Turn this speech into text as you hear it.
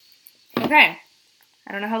Okay.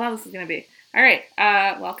 I don't know how loud this is going to be. All right.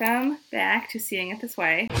 Welcome back to Seeing It This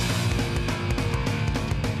Way.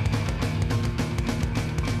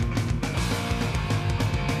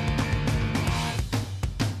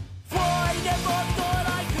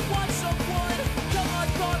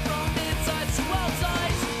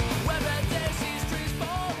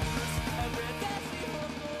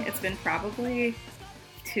 It's been probably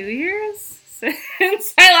 2 years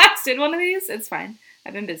since I last did one of these. It's fine.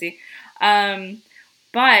 I've been busy.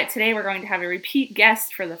 But today we're going to have a repeat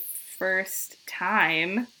guest for the first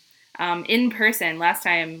time in person. Last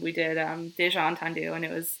time we did Déjà Entendu, and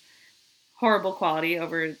it was horrible quality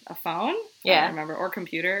over a phone. Yeah. I don't remember, or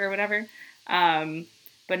computer or whatever.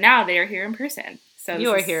 But now they are here in person. So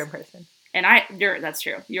you are here in person. And that's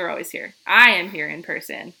true. You're always here. I am here in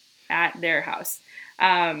person at their house.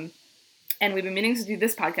 And we've been meaning to do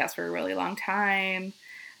this podcast for a really long time.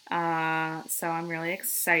 So I'm really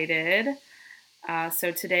excited.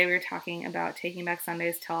 So today we're talking about Taking Back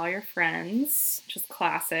Sundays, Tell All Your Friends, which is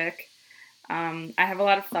classic. I have a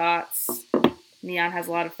lot of thoughts. Neon has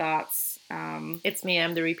a lot of thoughts. It's me.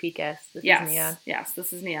 I'm the repeat guest. This Yes, is Neon. Yes,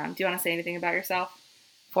 this is Neon. Do you want to say anything about yourself?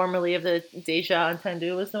 Formerly of the Déjà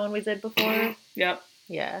Entendu was the one we did before. Yep.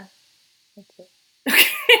 Yeah. That's it.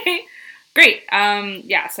 Okay. Great.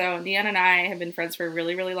 So Neon and I have been friends for a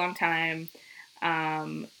really, really long time.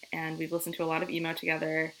 And we've listened to a lot of emo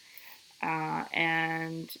together.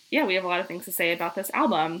 And we have a lot of things to say about this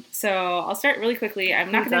album. So I'll start really quickly.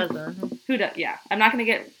 I'm not going to... Yeah. I'm not going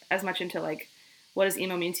to get as much into, like, what does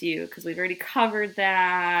emo mean to you? Because we've already covered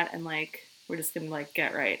that. And, like, we're just going to, like,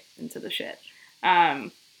 get right into the shit.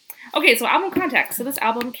 Okay, so album context. So this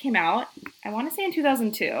album came out, I want to say in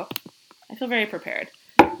 2002. I feel very prepared.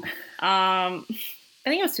 I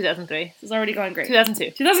think it was 2003. This is already going great.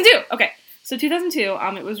 2002. 2002. Okay. So 2002,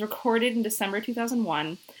 it was recorded in December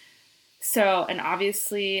 2001. So, and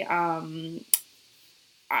obviously,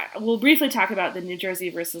 we'll briefly talk about the New Jersey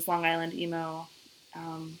versus Long Island emo.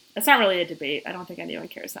 It's not really a debate. I don't think anyone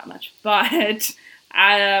cares that much. But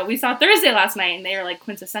we saw Thursday last night, and they were like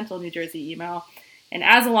quintessential New Jersey emo. And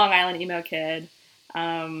as a Long Island emo kid,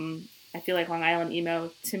 I feel like Long Island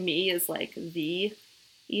emo, to me, is like the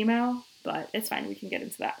emo. But it's fine. We can get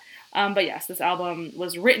into that. But yes, this album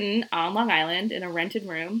was written on Long Island in a rented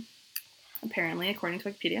room, apparently, according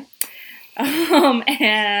to Wikipedia.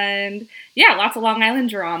 And yeah, lots of Long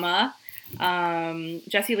Island drama.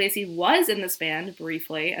 Jesse Lacey was in this band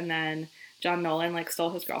briefly, and then John Nolan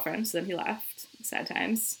stole his girlfriend, so then he left. Sad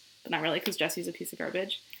times, but not really, because Jesse's a piece of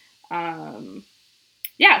garbage. So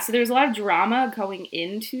there's a lot of drama going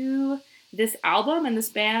into this album and this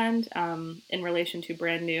band in relation to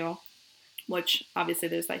Brand New, which obviously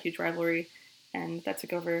there's that huge rivalry, and that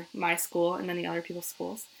took over my school and many other people's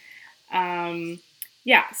schools.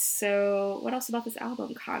 So what else about this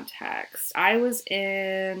album context? Were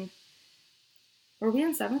we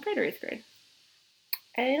in 7th grade or 8th grade?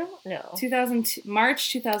 I don't know. 2002,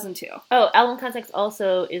 March 2002. Oh, album context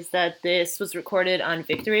also is that this was recorded on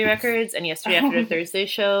Victory Records, and yesterday after the Thursday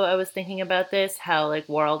show, I was thinking about this, how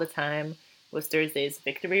War All the Time was Thursday's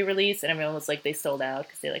Victory release, and everyone was they sold out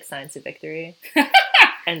because they signed to Victory.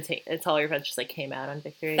 And Tell All Your Friends just came out on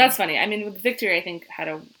Victory. That's funny. I mean, with Victory, I think had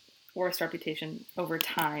a worse reputation over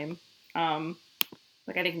time.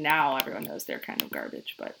 I think now everyone knows they're kind of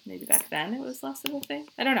garbage, but maybe back then it was less of a thing.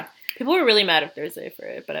 I don't know. People were really mad at Thursday for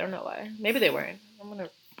it, but I don't know why. Maybe they weren't.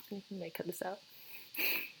 They cut this out.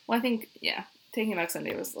 Well, I think, Taking Back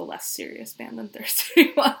Sunday was a less serious band than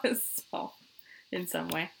Thursday was, so, in some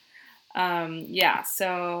way. I want to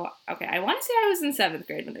say I was in 7th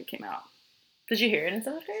grade when it came out. Did you hear it in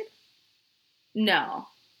 7th grade? No.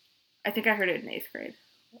 I think I heard it in 8th grade.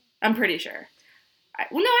 I'm pretty sure. I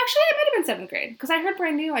might have been 7th grade, because I heard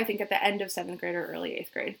Brand New, I think, at the end of 7th grade or early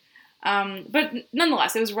 8th grade. But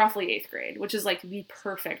nonetheless, it was roughly 8th grade, which is, the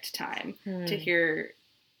perfect time to hear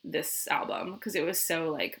this album, because it was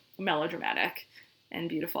so, melodramatic and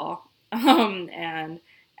beautiful. And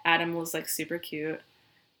Adam was, super cute.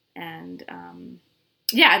 And, and,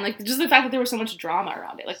 just the fact that there was so much drama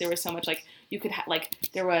around it. There was so much, you could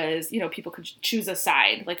there was, people could choose a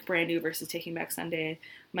side, Brand New versus Taking Back Sunday,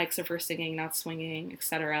 Mike Surfer singing, not swinging,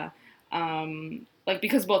 etc.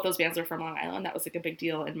 Because both those bands are from Long Island, that was, a big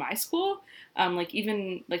deal in my school.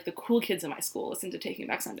 Even, the cool kids in my school listened to Taking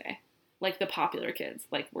Back Sunday. The popular kids,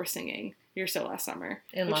 were singing You're So Last Summer.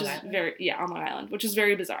 On Long Island, which is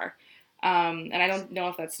very bizarre. And I don't know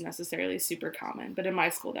if that's necessarily super common, but in my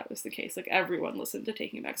school that was the case. Everyone listened to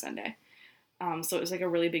Taking Back Sunday. So it was a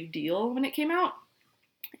really big deal when it came out.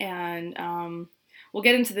 And we'll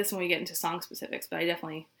get into this when we get into song specifics, but I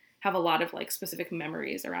definitely have a lot of like specific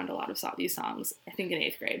memories around a lot of these songs. I think in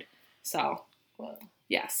 8th grade. So, Whoa.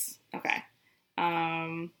 yes. Okay.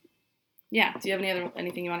 Yeah. Do you have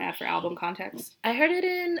anything you want to add for album context? I heard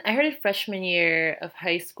it freshman year of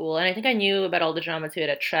high school, and I think I knew about all the drama too. It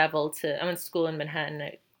had traveled to, I went to school in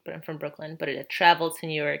Manhattan, but I'm from Brooklyn, but it had traveled to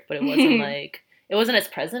New York, but it wasn't like, it wasn't as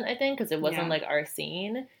present, I think, because it wasn't like our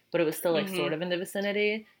scene, but it was still like sort of in the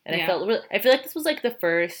vicinity. And I feel like this was like the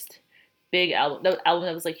first big album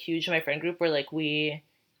that was like huge in my friend group, where like we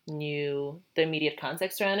knew the immediate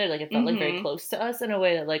context around it. Like it felt like very close to us in a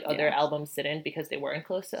way that like other albums didn't, because they weren't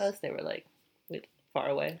close to us. They were like far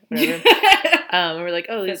away, whatever. And we're like,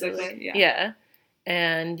 oh, these are like, yeah.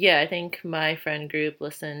 And yeah, I think my friend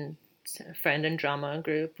and drama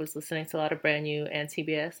group was listening to a lot of Brand New and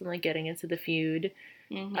TBS and like getting into the feud.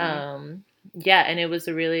 Yeah, and it was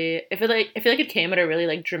a really, I feel like it came at a really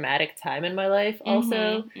like dramatic time in my life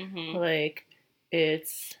also. Like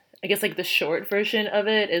it's, I guess like the short version of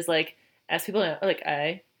it is like, as people know, like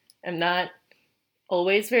I am not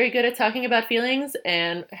always very good at talking about feelings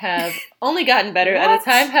and have only gotten better at the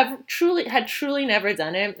time, had truly never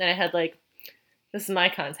done it. And I had like, this is my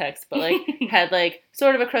context, but like had like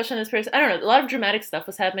sort of a crush on this person. I don't know. A lot of dramatic stuff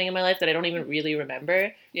was happening in my life that I don't even really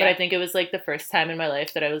remember. Yeah. But I think it was like the first time in my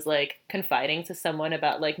life that I was like confiding to someone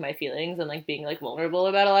about like my feelings and like being like vulnerable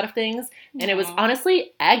about a lot of things. And it was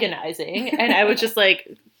honestly agonizing. And I would just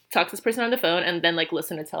like talk to this person on the phone and then like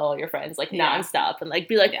listen to Tell All Your Friends like nonstop and like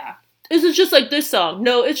be like, is it just like this song?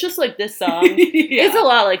 No, it's just like this song. It's a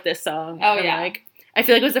lot like this song. Oh, and, like, I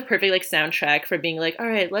feel like it was a perfect like soundtrack for being like, all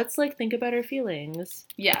right, let's like think about our feelings.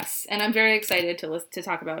 Yes, and I'm very excited to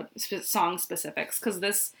talk about song specifics, because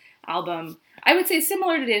this album, I would say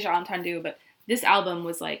similar to Deja Entendu, but this album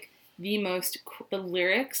was like the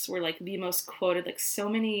lyrics were like the most quoted. Like so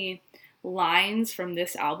many lines from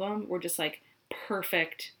this album were just like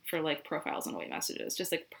perfect for like Profiles and Away Messages,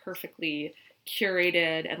 just like perfectly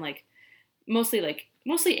curated and like mostly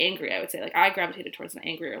angry, I would say. Like, I gravitated towards the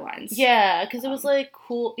angrier lines. Yeah, because it was, like,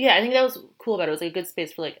 cool. Yeah, I think that was cool about it. It was, like, a good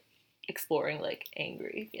space for, like, exploring, like,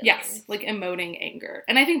 angry feelings. Yes, like, emoting anger.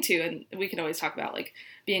 And I think, too, and we can always talk about, like,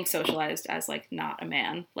 being socialized as, like, not a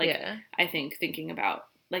man. Like, I think thinking about,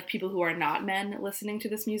 like, people who are not men listening to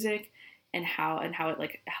this music and how it,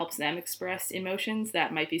 like, helps them express emotions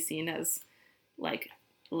that might be seen as, like,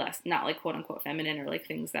 less, not, like, quote-unquote feminine, or, like,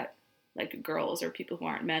 things that, like, girls or people who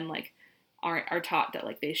aren't men, like, are taught that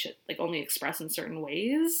like they should like only express in certain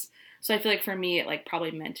ways. So I feel like for me it like probably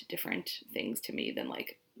meant different things to me than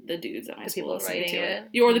like the dudes at my school listening to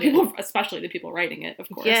it. Or the people, especially the people writing it, of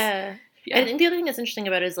course. Yeah. I think the other thing that's interesting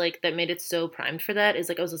about it is like that made it so primed for that is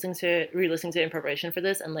like I was re-listening to it in preparation for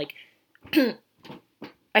this, and like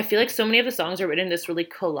I feel like so many of the songs are written in this really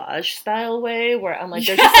collage style way where I'm like,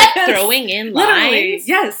 they're just like throwing in lines. Literally,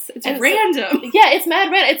 yes. It's random. It's mad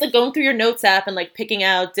random. It's like going through your notes app and like picking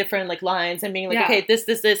out different like lines and being like, okay, this,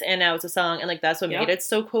 and now it's a song. And like, that's what made it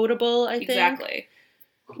so quotable, I think. Exactly.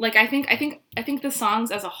 Like, I think the songs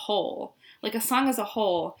as a whole, like a song as a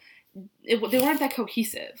whole, they weren't that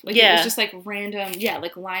cohesive. Like, it was just like random,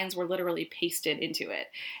 like lines were literally pasted into it.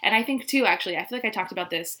 And I think too, actually, I feel like I talked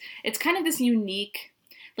about this. It's kind of this unique,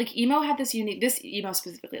 like, emo had this emo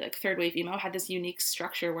specifically, like, third wave emo had this unique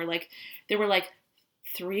structure where, like, there were, like,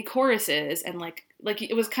 3 choruses, and, like,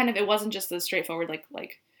 it was kind of, it wasn't just the straightforward,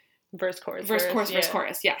 like, verse,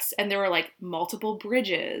 chorus, yes. And there were, like, multiple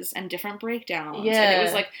bridges and different breakdowns. Yeah. And it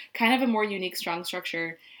was, like, kind of a more unique, strong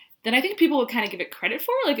structure than I think people would kind of give it credit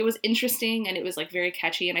for. Like, it was interesting, and it was, like, very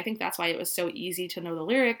catchy, and I think that's why it was so easy to know the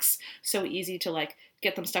lyrics, so easy to, like,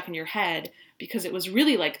 get them stuck in your head, because it was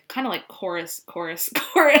really like kind of like chorus, bridge,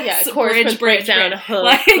 breakdown, hook,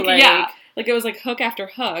 like it was like hook after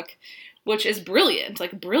hook, which is brilliant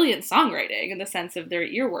songwriting in the sense of their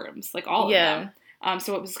earworms, like all of them.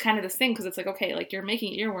 So it was kind of this thing, because it's like, okay, like you're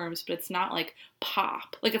making earworms, but it's not like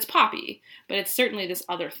pop, like it's poppy, but it's certainly this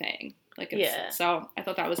other thing. Like, it's, so I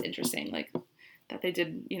thought that was interesting, like that they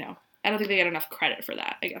did, I don't think they get enough credit for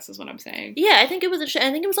that, I guess is what I'm saying. Yeah, I think it was interesting.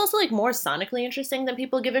 I think it was also, like, more sonically interesting than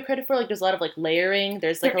people give it credit for. Like, there's a lot of, like, layering.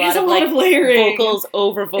 There's, like, a lot of layering. Vocals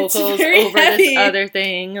over heavy. This other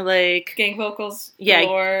thing. Like... gang vocals.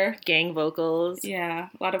 Galore. Gang vocals. Yeah,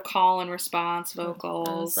 a lot of call and response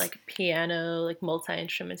vocals. Like, piano, like,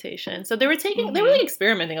 multi-instrumentation. So they were they were, like,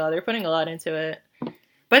 experimenting a lot. They were putting a lot into it.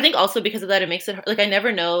 But I think also because of that, it makes it hard. Like, I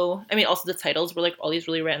never know. I mean, also the titles were like all these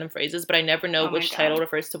really random phrases, but I never know which title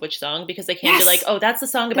refers to which song, because they can't be like, oh, that's the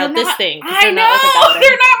song about this thing. I know!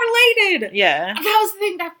 They're not related! Yeah. That was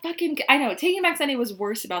the thing I know. Taking Back Sunday was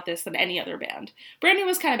worse about this than any other band. Brand New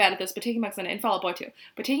was kind of bad at this, but Taking Back Sunday, and Fall Out Boy too.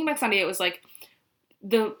 But Taking Back Sunday, it was like,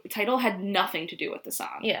 the title had nothing to do with the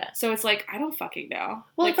song. Yeah. So it's like, I don't fucking know.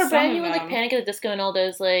 Well, like for some Brand of New and like them- Panic at the Disco and all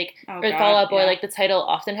those like Oh, or God, Fall Out Boy, yeah. like the title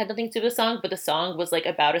often had nothing to do with the song, but the song was like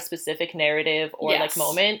about a specific narrative or like Yes.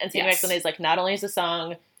 moment. And Taking Back Yes. Sunday is like not only is the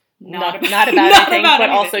song Not not about- about not anything, about but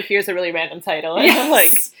anything. also here's a really random title. And Yes. I'm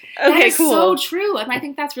like, That okay, is cool. so true. And I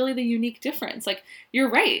think that's really the unique difference. Like, you're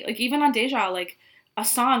right. Like, even on Deja, like, a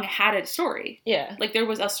song had a story. Yeah. Like, there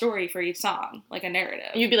was a story for each song, like a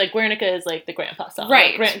narrative. You'd be like, Guernica is like the grandpa song.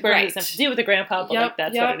 Right, Like, Guernica right. doesn't have to do with the grandpa, but like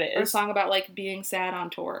that's what it Or a is. song about, like, being sad on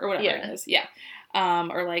tour, or whatever Yeah. it is. Yeah.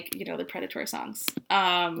 Or, like, you know, the Predator songs.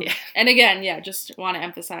 Yeah. And again, yeah, just want to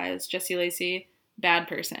emphasize, Jessie Lacey, bad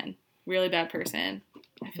person. Really bad person.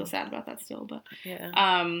 I feel sad about that still, but... Yeah.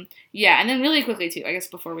 Yeah, and then really quickly, too, I guess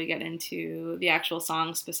before we get into the actual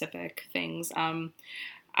song-specific things,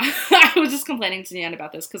 I was just complaining to Deanne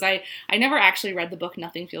about this, because I never actually read the book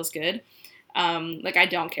Nothing Feels Good. Like, I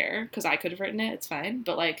don't care, because I could have written it, it's fine,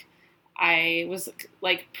 but, like, I was,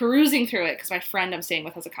 like, perusing through it, because my friend I'm staying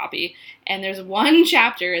with has a copy, and there's one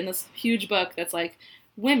chapter in this huge book that's, like,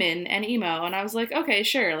 women and emo, and I was like, okay,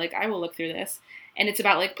 sure, like, I will look through this, and it's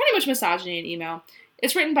about, like, pretty much misogyny and emo.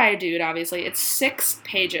 It's written by a dude, obviously. It's 6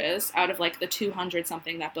 pages out of, like, the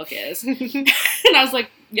 200-something that book is. And I was like,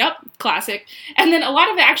 yep, classic. And then a lot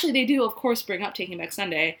of it, actually, they do, of course, bring up Taking Back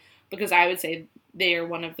Sunday, because I would say they are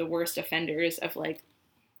one of the worst offenders of, like,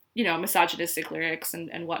 you know, misogynistic lyrics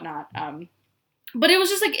and whatnot. But it was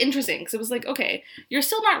just, like, interesting, because it was like, okay, you're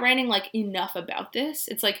still not writing, like, enough about this.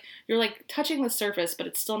 It's like, you're, like, touching the surface, but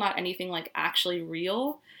it's still not anything, like, actually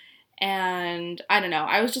real. And I don't know,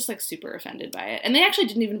 I was just, like, super offended by it. And they actually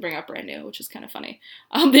didn't even bring up Brand New, which is kind of funny.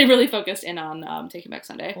 They really focused in on Taking Back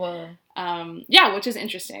Sunday. Well, Yeah, which is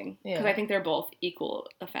interesting, because Yeah. I think they're both equal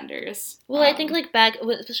offenders. well, I think, like, back,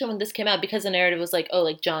 especially when this came out, because the narrative was, like, oh,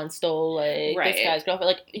 like, John stole, like, Right. this guy's girlfriend.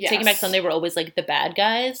 Like, Yes. Taking Back Sunday were always, like, the bad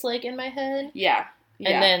guys, like, in my head. Yeah.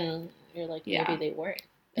 And then you're like, Yeah. maybe they weren't.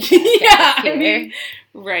 Yeah, I here. mean,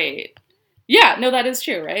 right. Yeah, no, that is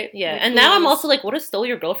true, right? Yeah, Like, and now I'm who's- also like, what does stole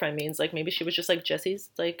your girlfriend means? Like, maybe she was just like, Jesse's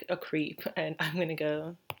like a creep, and I'm gonna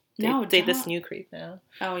go date this don't. new creep now.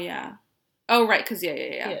 Oh, yeah. Oh, right, because, yeah.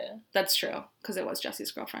 Yeah. That's true, because it was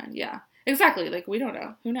Jesse's girlfriend, yeah. Exactly, like, we don't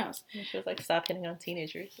know. Who knows? And she was like, stop hitting on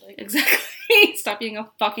teenagers. Like, Exactly. Stop being a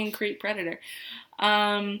fucking creep predator.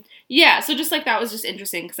 Yeah, so just, like, that was just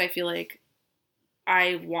interesting, because I feel like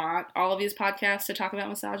I want all of these podcasts to talk about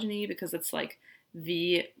misogyny, because it's, like,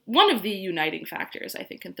 one of the uniting factors, I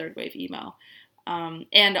think, in third wave emo.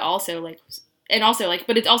 And also, but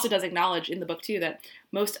it also does acknowledge in the book, too, that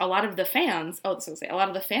a lot of the fans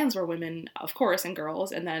were women, of course, and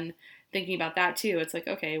girls, and then thinking about that, too, it's like,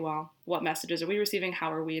 okay, well, what messages are we receiving?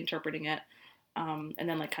 How are we interpreting it? And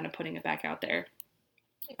then, like, kind of putting it back out there.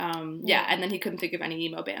 Yeah, and then he couldn't think of any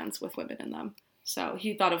emo bands with women in them. So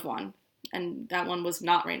he thought of one, and that one was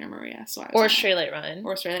not Rainer Maria. So or Straight Light Run.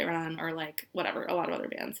 Or Straight Light Run, or, like, whatever, a lot of other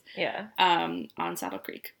bands. Yeah. On Saddle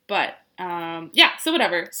Creek. But, yeah, so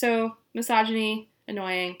whatever. So, misogyny,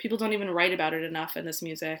 annoying. People don't even write about it enough in this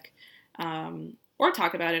music. Or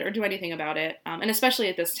talk about it, or do anything about it. And especially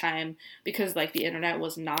at this time, because, like, the internet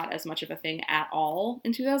was not as much of a thing at all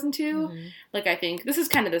in 2002. Mhm. Like, I think, this is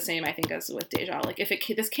kind of the same, I think, as with Deja. Like, if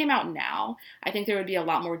this came out now, I think there would be a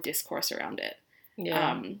lot more discourse around it.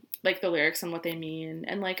 Yeah. Like, the lyrics and what they mean.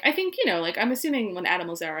 And, like, I think, you know, like, I'm assuming when Adam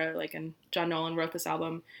Lazzara, like, and John Nolan wrote this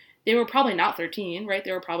album, they were probably not 13, right?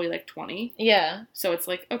 They were probably, like, 20. Yeah. So it's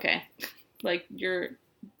like, okay, like, your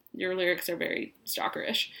lyrics are very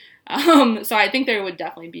stalkerish. So I think there would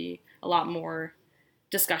definitely be a lot more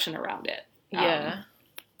discussion around it. Yeah.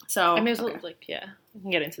 So I mean, okay. like, yeah, we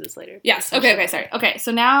can get into this later. Yes. Okay. Sorry. Okay.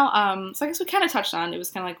 So now, so I guess we kind of touched on, it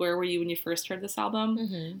was kind of like, where were you when you first heard this album?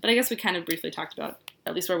 Mm-hmm. But I guess we kind of briefly talked about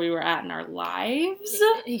at least where we were at in our lives.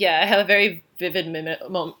 Yeah, I have a very vivid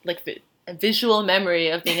visual memory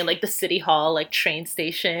of being in, like, the city hall, like, train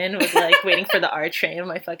station with, like, waiting for the R train with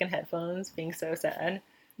my fucking headphones, being so sad.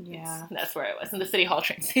 Yeah. That's where I was, in the city hall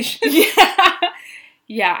train station. Yeah.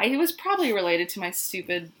 Yeah. It was probably related to my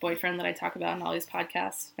stupid boyfriend that I talk about in all these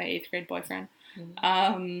podcasts, my 8th grade boyfriend.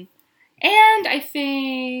 Mm-hmm. And I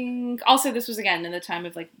think also this was, again, in the time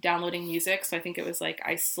of, like, downloading music, so I think it was, like,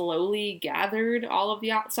 I slowly gathered all of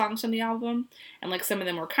the songs from the album, and, like, some of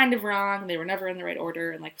them were kind of wrong, they were never in the right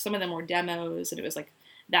order, and, like, some of them were demos, and it was, like,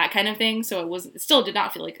 that kind of thing, so it still did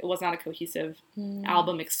not feel like, it was not a cohesive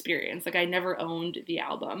album experience. Like, I never owned the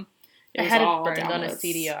album, It I was had all it burned on a downloads.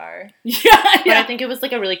 CDR. Yeah, But I think it was,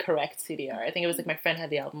 like, a really correct CDR. I think it was, like, my friend had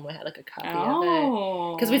the album, I had, like, a copy of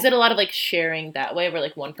it. Because we did a lot of, like, sharing that way, where,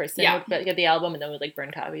 like, one person would get the album, and then we'd, like,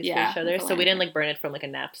 burn copies for each other. So we didn't, like, burn it from, like, a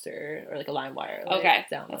Napster or, like, a LimeWire. Like, okay.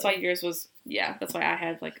 download. That's why yours was, that's why I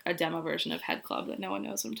had, like, a demo version of Head Club that no one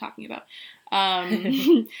knows what I'm talking about.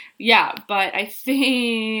 Yeah, but I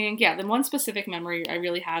think, the one specific memory I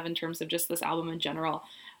really have in terms of just this album in general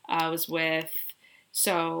was with,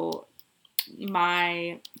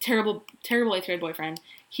 my terrible 8th grade boyfriend,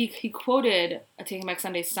 he quoted a Taking Back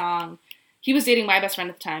Sunday song. He was dating my best friend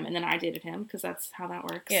at the time, and then I dated him, because that's how that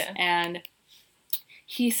works. Yeah. And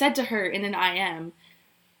he said to her in an IM,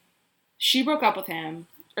 she broke up with him,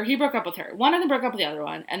 or he broke up with her. One of them broke up with the other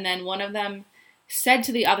one, and then one of them said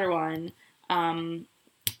to the other one,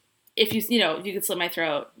 if you could slit my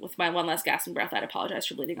throat with my one last gasping breath, I'd apologize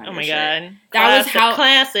for bleeding on your shirt. Oh my god. That was how...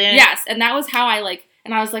 Classic. Yes, and that was how I, like...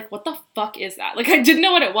 And I was like, what the fuck is that? Like, I didn't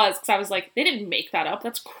know what it was, because I was like, they didn't make that up.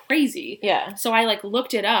 That's crazy. Yeah. So I, like,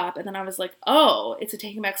 looked it up, and then I was like, oh, it's a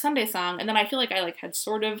Taking Back Sunday song. And then I feel like I, like, had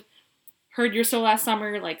sort of heard You're So Last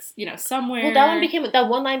Summer, like, somewhere. Well, that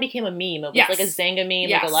one line became a meme. It was, like, a Xanga meme,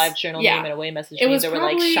 like, a live journal meme, and a Way Message meme. There were,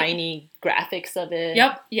 like, shiny graphics of it.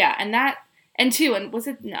 Yep, yeah, and was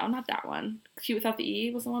it, no, not that one. Q Without the E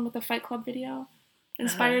was the one with the Fight Club video?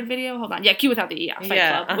 Inspired video? Hold on. Yeah, Q Without the E,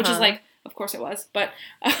 Fight Club, which is, like, of course it was. But,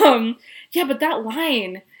 but that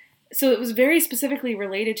line, so it was very specifically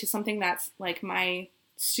related to something that's, like, my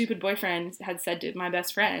stupid boyfriend had said to my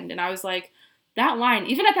best friend. And I was like, that line,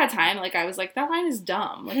 even at that time, like, I was like, that line is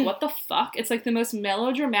dumb. Like, what the fuck? It's, like, the most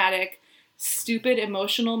melodramatic, stupid,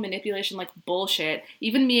 emotional manipulation, like, bullshit.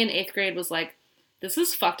 Even me in 8th grade was like, this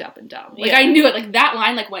is fucked up and dumb. Like, I knew it. Like, that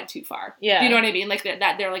line, like, went too far. Yeah. Do you know what I mean? Like,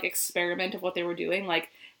 that their, like, experiment of what they were doing, like,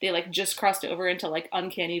 they, like, just crossed over into, like,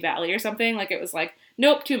 Uncanny Valley or something. Like, it was like,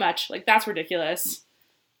 nope, too much. Like, that's ridiculous.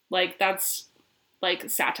 Like, that's, like,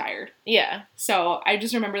 satire. Yeah. So, I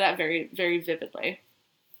just remember that very, very vividly.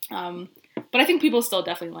 But I think people still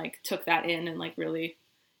definitely, like, took that in and, like, really,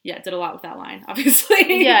 did a lot with that line,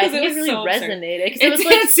 obviously. Yeah, I think it really so resonated. Because it was,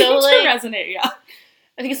 like, so, like... resonate, yeah.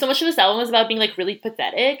 I think so much of this album was about being, like, really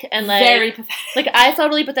pathetic. And, like... Very pathetic. Like, I felt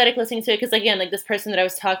really pathetic listening to it. Because, again, like, this person that I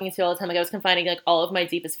was talking to all the time, like, I was confiding, like, all of my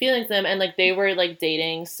deepest feelings to them. And, like, they were, like,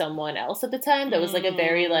 dating someone else at the time that was, like, a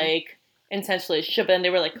very, like... intense relationship, and they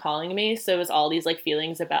were, like, calling me, so it was all these, like,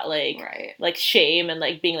 feelings about, like, like, shame and,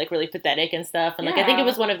 like, being, like, really pathetic and stuff, and, like, I think it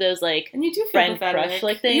was one of those, like, and you do friend crush,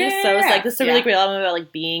 like, things, so it's, like, this is a really great album about,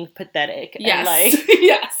 like, being pathetic, and, like,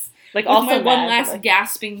 like, with also my one last like,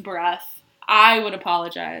 gasping breath, I would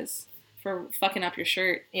apologize for fucking up your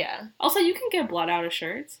shirt. Yeah. Also, you can get blood out of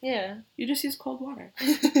shirts. Yeah. You just use cold water.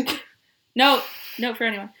 Note for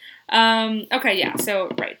anyone. Okay, yeah, so,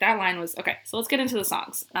 right, that line was, okay, so let's get into the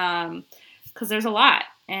songs, because there's a lot,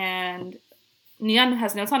 and Neon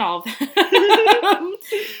has notes on all of them.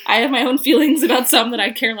 I have my own feelings about some that I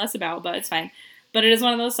care less about, but it's fine. But it is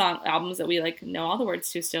one of those albums that we, like, know all the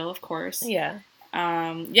words to still, of course. Yeah.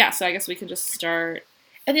 So I guess we can just start.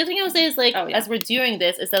 And the other thing I would say is, like, as we're doing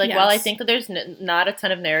this, is that, like, while I think that there's not a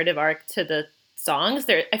ton of narrative arc to the songs,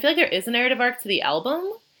 I feel like there is a narrative arc to the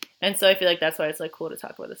album. And so I feel like that's why it's, like, cool to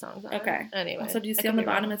talk about the songs on. Okay. Anyway. Also, do you see on the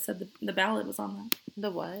bottom it said the ballad was on that?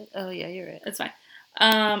 The what? Oh, yeah, you're right. It's fine.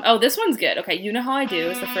 This one's good. Okay, You Know How I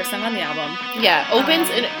Do is the first song on the album. Yeah,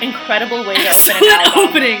 opens an incredible way to open an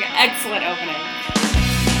album. Excellent opening.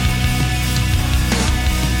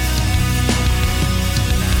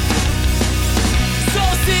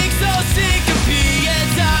 So sick of being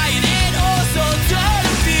tired and also tired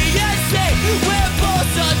of being sick. We're both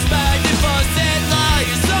such magnificent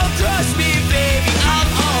liars. So crush me, baby, I'm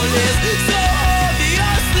all this. So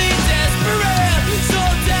obviously desperate, so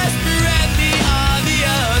desperately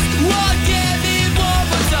obvious. What give me one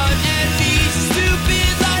more time and these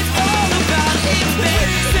stupid lies all about it,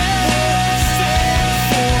 baby.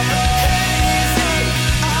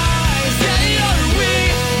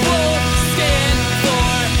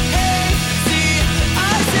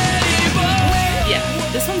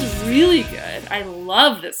 Really good. I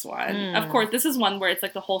love this one. Of course, this is one where it's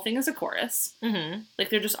like the whole thing is a chorus. Mm-hmm. Like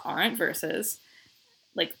there just aren't verses.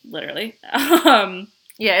 Like literally.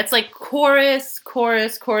 Yeah, it's like chorus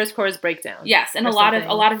breakdown. Yes, and a lot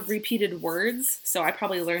of repeated words. So I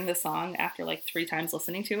probably learned the song after like 3 times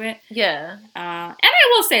listening to it. Yeah. And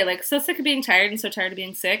I will say, like, so sick of being tired and so tired of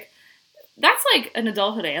being sick. That's like an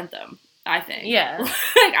adulthood anthem, I think. Yeah.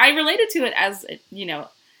 Like I related to it as, you know,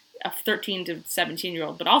 a 13 to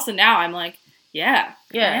 17-year-old, but also now I'm like, I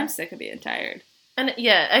am sick of being tired. And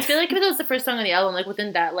yeah, I feel like if it was the first song on the album, like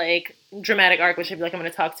within that like dramatic arc, which I feel like I'm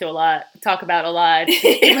going to talk about a lot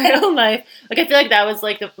in my own life. Like I feel like that was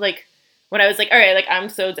like the like when I was like, all right, like I'm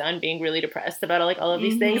so done being really depressed about like all of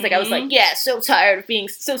these things. Like I was like, yeah, so tired of being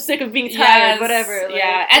so sick of being tired, whatever. Like,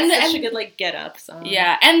 yeah, And such a good like get up song.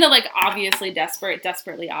 yeah, and the like obviously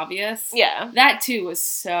desperately obvious. yeah, That too was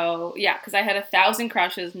so because I had 1,000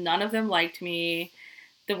 crushes, none of them liked me.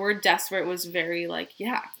 The word desperate was very like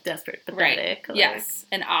desperate, right, pathetic. Like, yes,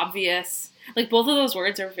 and obvious. Like both of those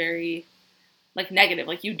words are very like negative.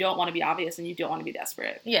 Like you don't want to be obvious and you don't want to be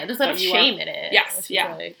desperate. yeah, there's a lot But of you shame in it. Yes, which is,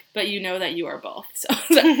 yeah. like- But you know that you are both. So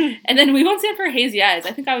and then We Won't Stand for Hazy Eyes.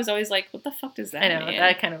 I think I was always like, what the fuck does that I know mean?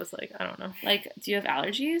 that kind of was like, I don't know. Like, do you have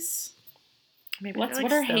allergies? Maybe What they're,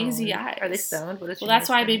 like, are stoned. hazy eyes? Are they stoned? What is Well, that's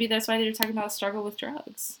why maybe that's why they're talking about a struggle with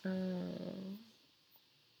drugs. Mm.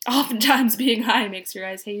 Oftentimes, being high makes your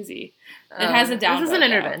eyes hazy. It has a down. This is an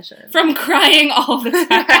intervention. From crying all the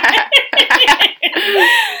time.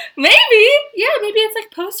 Maybe, maybe it's like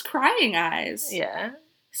post-crying eyes. Yeah.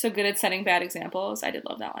 So good at setting bad examples. I did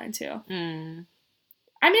love that line too. Mm.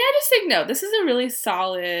 I mean, I just think, no, this is a really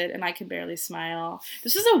solid, and I Can Barely Smile.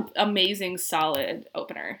 This is an amazing, solid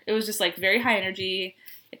opener. It was just, like, very high energy.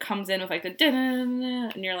 It comes in with, like, the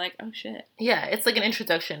da-da-da-da, and you're like, oh, shit. Yeah, it's like an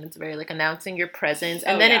introduction. It's very, like, announcing your presence.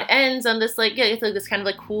 And Oh, then yeah. it ends on this, like, it's like this kind of,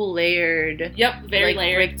 like, cool layered, Yep, very like,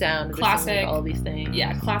 layered. breakdown. of just, Classic. like, all these things.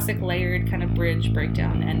 Yeah, classic layered kind of bridge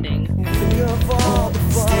breakdown ending. Think of all the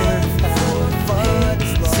fun,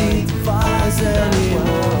 signifies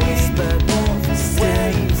anymore. Spent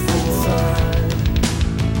waste of time.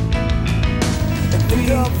 And think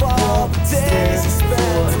of all the days I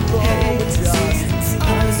spent alone with just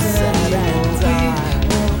unsaid and die.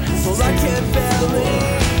 Well, I can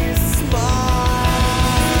barely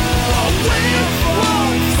smile. We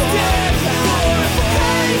won't stand for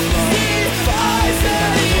hazy eyes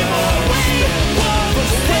anymore. We won't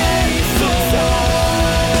stand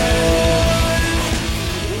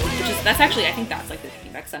for That's actually, I think that's, like, the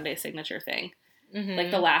Taking Back Sunday signature thing. Mm-hmm.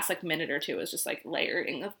 Like, the last, like, minute or two is just, like,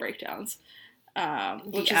 layering of breakdowns.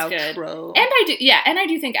 Which the is good. outro. And I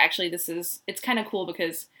do think actually it's kind of cool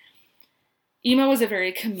because emo is a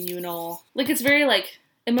very communal, like it's very like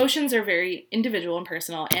emotions are very individual and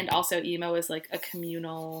personal, and also emo is like a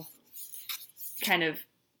communal kind of,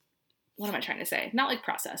 what am I trying to say? Not like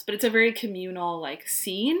process, but it's a very communal like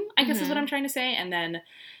scene, I guess is what I'm trying to say. And then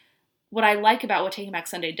what I like about what Taking Back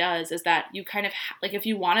Sunday does is that you kind of like if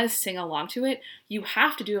you want to sing along to it, you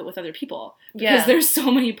have to do it with other people because there's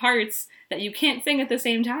so many parts that you can't sing at the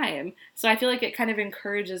same time. So I feel like it kind of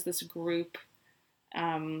encourages this group,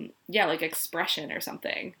 like expression or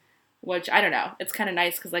something, which I don't know. It's kind of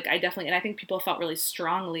nice because like I think people felt really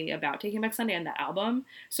strongly about Taking Back Sunday on that album.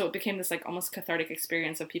 So it became this like almost cathartic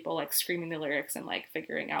experience of people like screaming the lyrics and like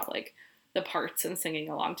figuring out like the parts and singing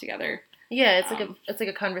along together. Yeah, it's like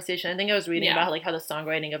a conversation. I think I was reading about like how the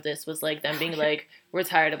songwriting of this was like them being like, we're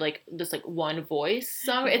tired of like this like one voice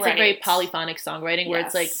song. It's like very polyphonic songwriting where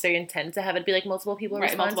it's like they intend to have it be like multiple people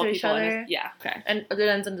respond to each other. Okay. And it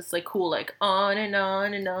ends on this like cool like on and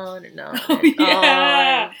on and on and on. Oh, and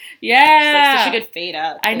yeah. on. Yeah. It's like such a good fade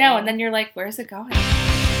out. I know, and then you're like, where's it going?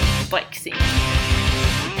 Bike scene.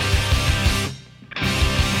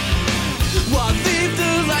 Well, leave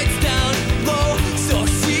the lights down low so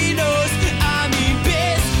she knows I mean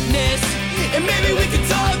business. And maybe we can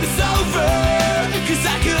talk this over, 'cause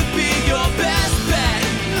I could be your best bet,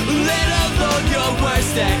 let alone your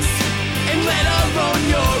worst ex, and let alone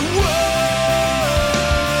your worst.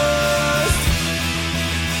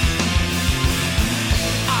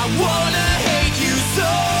 I wanna hate you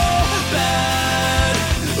so bad,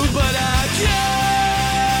 but I can't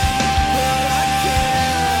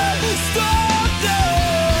stop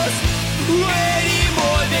this any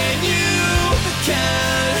more than you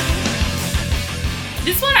can.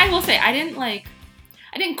 This one, I will say, I didn't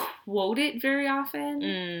quote it very often.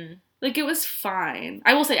 Mm. Like, it was fine.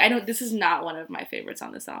 I will say, this is not one of my favorites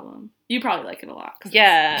on this album. You probably like it a lot. 'Cause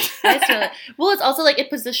Yeah, I feel it. Well, it's also like it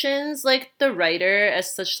positions like the writer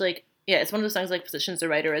as such like it's one of those songs like positions the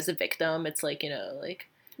writer as a victim. It's like like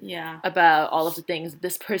yeah. about all of the things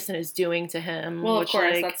this person is doing to him. Well, of which,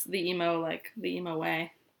 course, like, that's the emo way.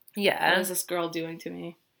 What yeah, is this girl doing to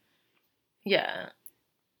me? yeah,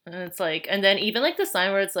 and it's like, and then even like the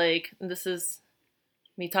sign where it's like, this is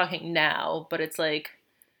me talking now, but it's like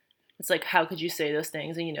how could you say those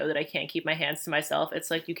things and you know that I can't keep my hands to myself? It's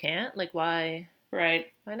like you can't. Like why?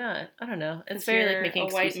 Right. Why not? I don't know. It's 'Cause very you're like making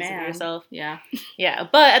a white excuses for man. yourself. Yeah. Yeah,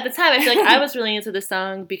 but at the time, I feel like I was really into this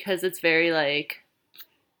song because it's very like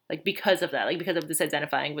because of that, like because of this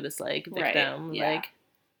identifying with this like Right, victim, yeah. like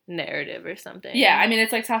narrative or something. Yeah, I mean,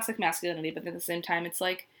 it's like toxic masculinity, but at the same time, it's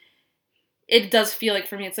like, it does feel like,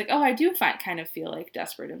 for me, it's like, oh, I do kind of feel like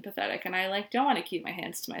desperate and pathetic, and I like don't want to keep my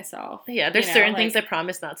hands to myself. Yeah, there's you know, certain like- things I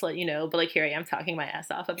promise not to let you know, but like here I am talking my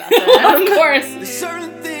ass off about them. Of course. There's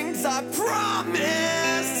certain things I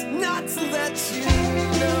promise not to let you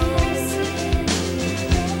know.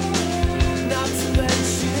 Not to let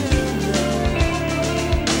you know.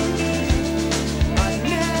 I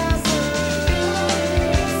never.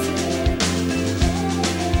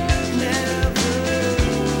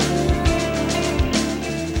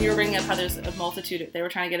 You were bringing up how there's a multitude. They were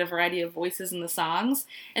trying to get a variety of voices in the songs,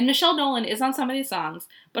 and Michelle Nolan is on some of these songs.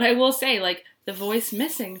 But I will say, like, the voice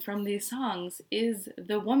missing from these songs is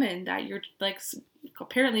the woman that you're like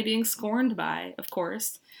apparently being scorned by, of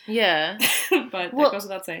course. Yeah. But Well- that goes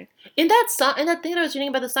without saying. In that song, in that thing that I was reading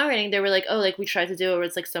about the songwriting, they were like, oh, like we tried to do it where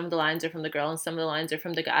it's like some of the lines are from the girl and some of the lines are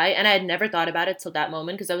from the guy, and I had never thought about it till that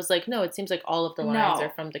moment because I was like, no, it seems like all of the lines No. are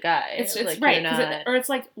from the guy. It's like, right, you're 'cause not- or it's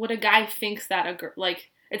like what a guy thinks that a girl like.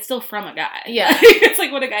 It's still from a guy. Yeah. It's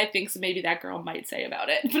like what a guy thinks maybe that girl might say about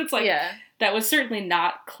it. But it's like, yeah. that was certainly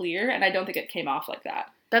not clear, and I don't think it came off like that.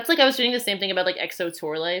 That's like I was reading the same thing about like EXO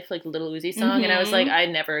Tour Life, like the Little Uzi song, and I was Mhm. like, I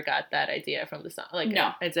never got that idea from the song. Like,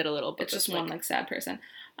 No. I did a little bit. It's just of, one, like, sad person.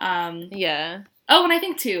 Yeah. Oh, and I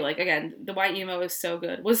think, too, like, again, the white emo is so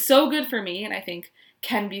good. Was so good for me, and I think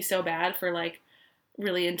can be so bad for, like,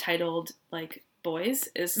 really entitled, like, boys,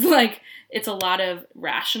 is, like, it's a lot of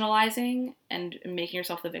rationalizing and making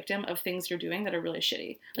yourself the victim of things you're doing that are really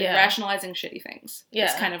shitty. Like, Yeah. rationalizing shitty things. Yeah.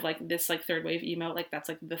 It's kind of, like, this, like, third wave emo, like, that's,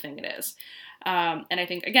 like, the thing it is. And I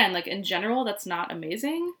think, again, like, in general, that's not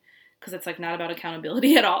amazing, because it's, like, not about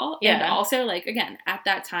accountability at all. Yeah. And also, like, again, at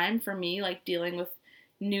that time, for me, like, dealing with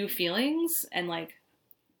new feelings and, like,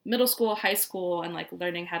 middle school, high school, and, like,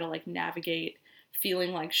 learning how to, like, navigate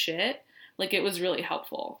feeling like shit, like, it was really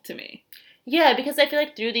helpful to me. Yeah, because I feel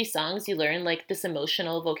like through these songs you learn like this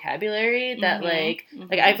emotional vocabulary that Mhm,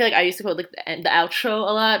 like I feel like I used to quote like the outro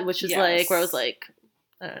a lot, which is like where I was Yes. like,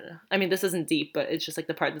 I don't know. I mean, this isn't deep, but it's just like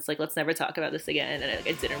the part that's like, let's never talk about this again, and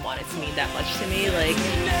I didn't want it to mean that much to me. Like,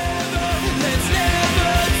 Let's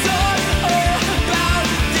never talk about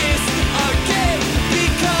this again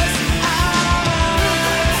because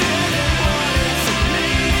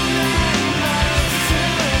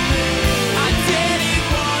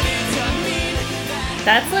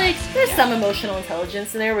that's like there's some emotional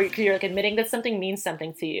intelligence in there where you're like admitting that something means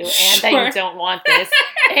something to you, and that Sure. you don't want this,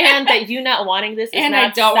 and that you not wanting this is And not I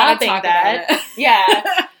don't want to stopping talk that. about it.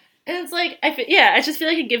 Yeah. And it's like, I just feel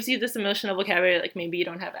like it gives you this emotional vocabulary like maybe you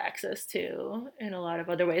don't have access to in a lot of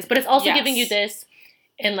other ways. But it's also Yes. giving you this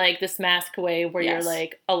in like this mask way where you're Yes.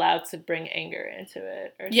 like allowed to bring anger into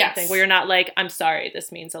it or Yes. something. Where you're not like, I'm sorry,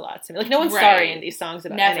 this means a lot to me. Like no one's Right. sorry in these songs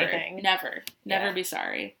about Never, anything. never Yeah. be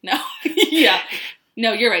sorry. No, yeah,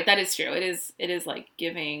 no, you're right. That is true. It is like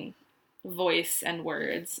giving voice and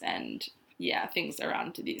words and things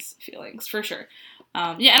around to these feelings for sure.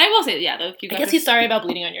 Yeah, and I will say, though, I guess he's sorry about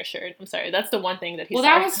bleeding on your shirt. I'm sorry. That's the one thing that he's Well,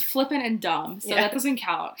 sorry. that was flippant and dumb, so Yeah. that doesn't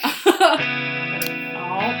count.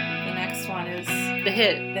 Oh, the next one is the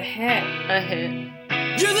hit. the hit. A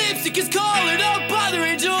hit. your lipstick is calling out by the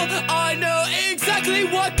angel. I know exactly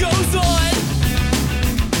what goes on.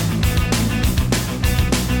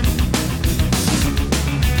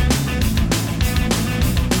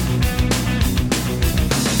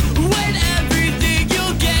 When everything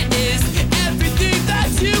you'll get is everything that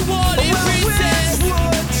you want. Which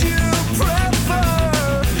would you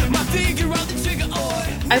prefer? My finger on the trigger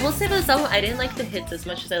or I will say this album, I didn't like the hits as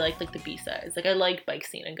much as I liked like the B-sides. Like I liked Bike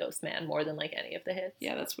Scene and Ghost Man more than like any of the hits.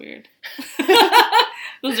 Yeah, that's weird.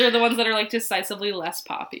 Those are the ones that are like decisively less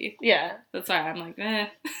poppy. Yeah. That's why I'm like, eh.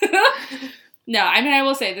 No, I mean, I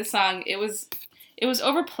will say this song, it was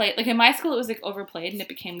overplayed. Like in my school, it was like overplayed, and it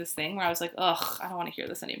became this thing where I was like, ugh, I don't want to hear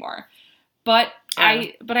this anymore. But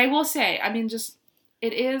I will say, I mean, just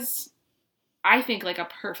it is, I think, like a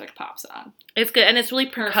perfect pop song. It's good, and it's really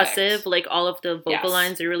percussive. Perfect. Like all of the vocal Yes.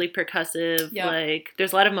 lines are really percussive. Yep. Like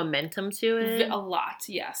there's a lot of momentum to it. A lot,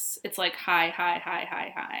 yes. It's like high, high, high,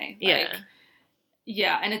 high, high. Yeah. Like,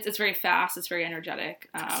 yeah, and it's very fast. It's very energetic.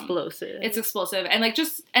 Explosive. It's explosive, and like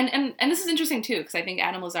just and this is interesting too, because I think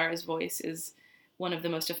Adam Lazzara's voice is one of the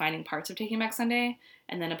most defining parts of Taking Back Sunday.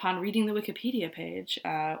 And then upon reading the Wikipedia page,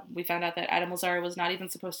 we found out that Adam Lazzara was not even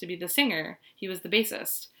supposed to be the singer; he was the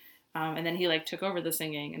bassist. And then he like took over the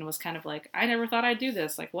singing and was kind of like, I never thought I'd do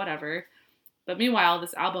this, like whatever. But meanwhile,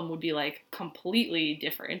 this album would be like completely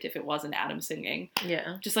different if it wasn't Adam singing.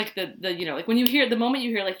 yeah. Just like the you know, like when you hear, the moment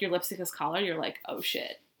you hear like your lipstick is collar, you're like, oh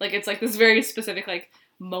shit. Like it's like this very specific like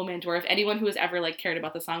moment where if anyone who has ever like cared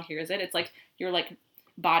about the song hears it, it's like you're like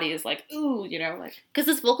body is like, ooh, you know, like. Because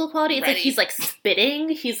his vocal quality, it's like Ready. he's like spitting.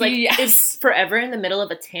 He's like Yes. is forever in the middle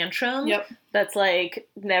of a tantrum. Yep. That's like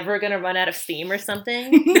never gonna run out of steam or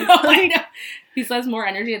something. No, I know. He has more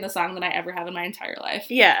energy in the song than I ever have in my entire life.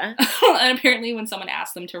 Yeah. And apparently when someone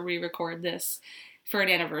asked them to re-record this for an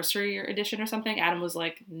anniversary edition or something, Adam was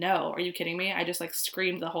like, no, are you kidding me? I just like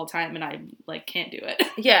screamed the whole time and I like can't do it.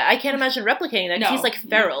 Yeah, I can't imagine replicating that 'cause No. he's like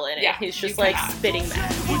feral in it. Yeah, He's just you like cannot. spitting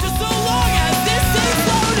that. For just so long as this thing's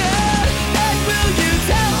loaded. And will you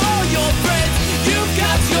tell all your friends you've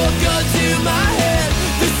got your gun to my head?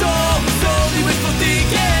 This song was only wishful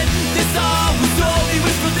thinking. This song was only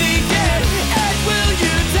wishful thinking. And will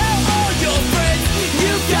you tell all your friends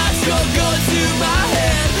you've got your gun to my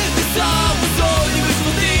head? This song was only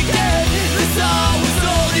wishful thinking. This song was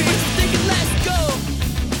only wishful thinking. Let's go.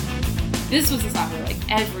 This was a song where like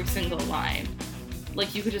every single line,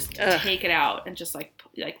 like you could just Ugh. take it out and just like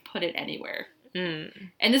put it anywhere. Mm.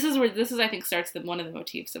 And this is I think starts one of the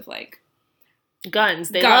motifs of like Guns.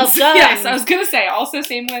 They guns. love guns. Yes, I was gonna say. Also,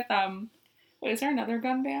 same with wait, is there another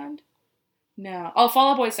gun band? No. Oh,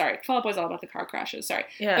 Fall Out Boy. Sorry, Fall Out Boy's all about the car crashes. Sorry,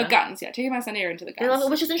 Yeah. but guns. Yeah, Taking My Sunday are into the They love guns.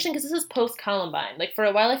 it, which is interesting because this is post Columbine. Like for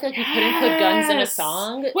a while, I feel like you couldn't put guns in a Yes.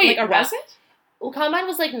 song. Wait, like, was it? Well, Columbine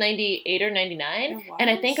was like 98 or 99, It and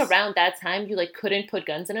I think was? around that time you like couldn't put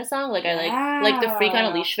guns in a song. Like I like the Freak on a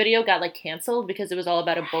Yeah. Leash video got like canceled because it was all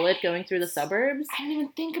about a bullet going through the suburbs. I didn't even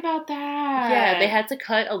think about that. Yeah, they had to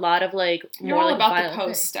cut a lot of like You're more all like about violent the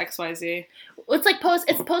things. post XYZ. It's like post.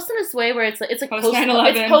 It's post in this way where it's like Post post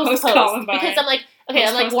 9/11, it's post post Columbine. because I'm like okay,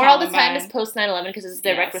 I'm like Post War All the Time is Columbine. post 9/11 because it's a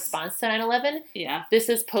direct Yes. response to 9/11. Yeah. This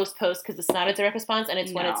is post because it's not a direct response and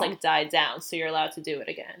it's when it's No. like died down, so you're allowed to do it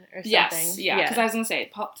again or something. Yes. Yeah. Because I was gonna say,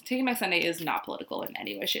 Taking My Sunday is not political in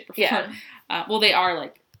any way, shape, or form. Yeah. Well, they are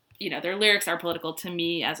like, you know, their lyrics are political to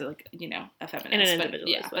me as a, like, you know, a feminist. In an but, individualist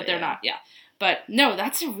yeah, way, but they're yeah. not. Yeah. But no,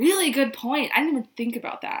 that's a really good point. I didn't even think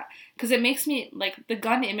about that because it makes me like the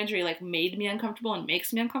gun imagery like made me uncomfortable and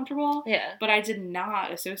makes me uncomfortable. Yeah. But I did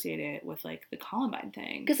not associate it with like the Columbine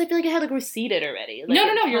thing. Because I feel like it had like receded already. Like, No,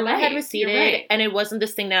 you're Columbine right. had receded, You're right. and it wasn't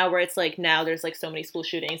this thing now where it's like now there's like so many school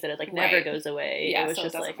shootings that it like never Right. goes away. Yeah, it was so it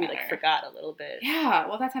just doesn't like we like matter. forgot a little bit. Yeah.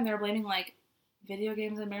 Well, that time they were blaming like video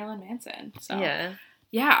games and Marilyn Manson. So Yeah.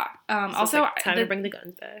 yeah. So it's, Also, like, time the- to bring the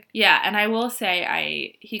guns back. Yeah, and I will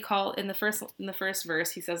say, he called in the first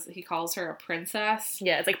verse. He says he calls her a princess.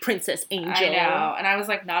 Yeah, it's like Princess Angel. I know, and I was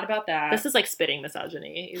like, not about that. This is like spitting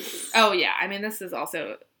misogyny. Oh yeah, I mean, this is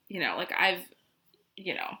also, you know, like I've,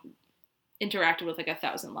 you know, interacted with like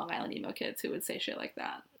 1,000 Long Island emo kids who would say shit like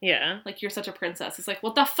that. Yeah. Like, you're such a princess. It's like,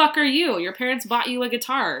 what the fuck are you? Your parents bought you a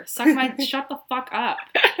guitar. Shut the fuck up.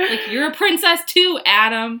 Like, you're a princess too,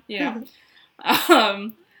 Adam. You know.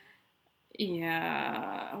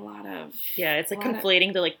 Yeah, a lot of. Yeah, it's like What?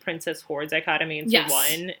 conflating the like princess whore dichotomy into Yes.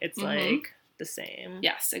 one. It's Mhm. like the same.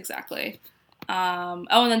 Yes, exactly. Oh,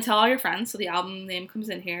 and then tell all your friends. So the album name comes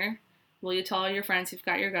in here. Will you tell all your friends you've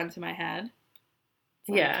got your gun to my head? It's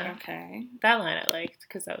like, Yeah. okay. That line I liked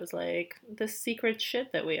because I was like, the secret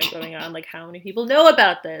shit that we have going on. Like, how many people know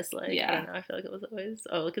about this? Like, Yeah. I don't know. I feel like it was always,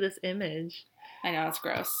 oh, look at this image. I know, it's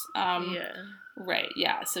gross. Yeah. Right,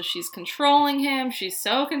 yeah. So she's controlling him. She's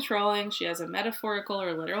so controlling. She has a metaphorical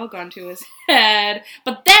or literal gun to his head.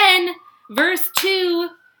 But then, verse 2,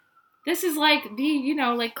 this is like the, you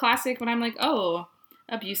know, like classic when I'm like, oh,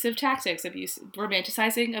 abusive tactics,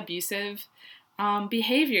 romanticizing abusive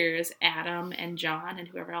behaviors, Adam and John and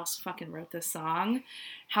whoever else fucking wrote this song.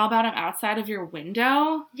 How about I'm outside of your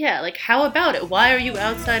window? Yeah, like, how about it? Why are you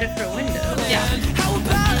outside of her window? Yeah. How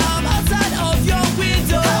about I'm outside of your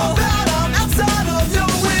window? How about I'm outside of your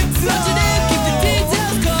window? Touch it in, keep the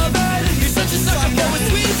details covered. You're such a sucker for a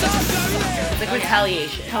sweet talker. It's like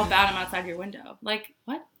retaliation. How about I'm outside your window? Like,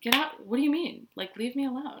 what? Get out. What do you mean? Like, leave me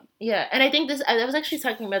alone. Yeah, and I think this, I was actually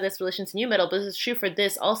talking about this in relation to new metal, but this is true for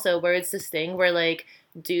this also, where it's this thing where, like,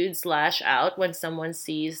 dudes lash out when someone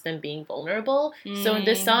sees them being vulnerable. So in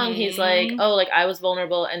this song, he's like, oh, like, I was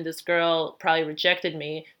vulnerable and this girl probably rejected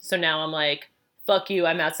me, so now I'm like, fuck you,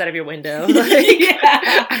 I'm outside of your window. Like,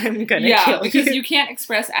 Yeah. I'm gonna Yeah, kill because you. you can't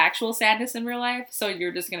express actual sadness in real life, so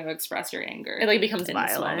you're just going to express your anger. It, like, becomes in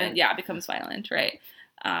this violent. moment. Yeah, it becomes violent, right?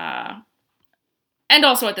 And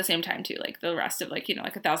also at the same time, too, like, the rest of, like, you know,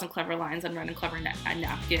 like 1,000 clever lines on running clever napkins.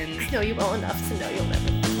 I know you well enough to know you'll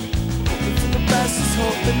never love me. Hoping for the best, just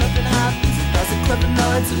hoping nothing happens. 1,000 clever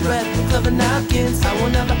lines and red and clever napkins. I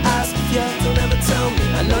won't ever ask if you don't ever tell me.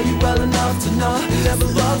 I know you well enough to know you never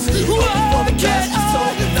loved me. Hoping for the best, just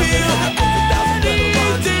hoping nothing happens. 1,000 clever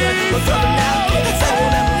lines and red and clever napkins. I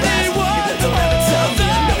won't ever ask if you don't ever tell me.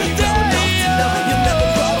 I know you well enough to know you never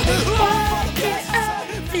loved me. Why can't I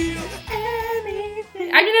feel anything?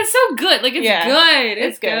 I mean, it's so good. Like, it's Yeah, good. it's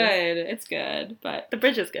It's good. good. It's good. But The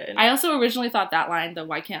bridge is good. I also originally thought that line, the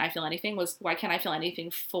 "Why can't I feel anything," was "Why can't I feel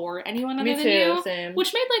anything for anyone other Me than too. you?" Same.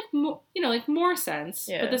 Which made like more sense.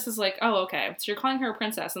 Yeah. But this is like, oh, okay. So you're calling her a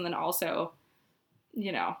princess, and then also,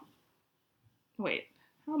 wait,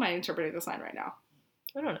 how am I interpreting this line right now?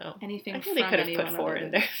 I don't know. Anything I from think they could have anyone put 4 other in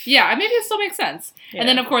than- there. Yeah, maybe it still makes sense. Yeah. And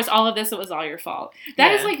then, of course, all of this, it was all your fault.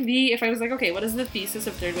 That is Yeah. like if I was like, okay, what is the thesis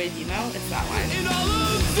of Third Wave Emo? It's that line. And all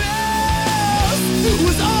of this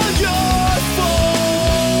was all your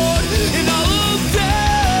fault. And all of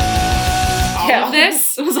this. All of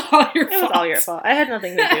this was all your It fault. was all your fault. I had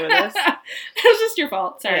nothing to do with this. It was just your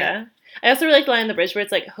fault. Sorry. Yeah. I also really like the line in the bridge where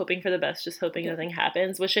it's like hoping for the best, just hoping nothing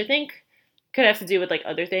happens, which I think could have to do with like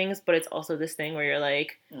other things, but it's also this thing where you're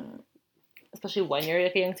like, especially when you're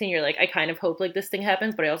like a young teen, you're like, I kind of hope like this thing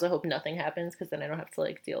happens, but I also hope nothing happens because then I don't have to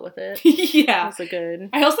like deal with it. Yeah. That's a good.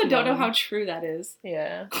 I also don't know moment. how true that is.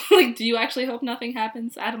 Yeah. Like, do you actually hope nothing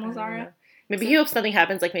happens, Adam I don't know. Lazara? Maybe he hopes nothing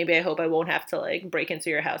happens. Like maybe I hope I won't have to like break into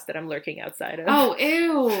your house that I'm lurking outside of. Oh,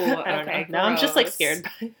 ew. I don't know. Now I'm just like gross. scared.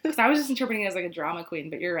 Because I was just interpreting it as like a drama queen,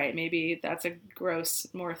 but you're right. Maybe that's a gross,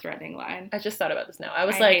 more threatening line. I just thought about this now. I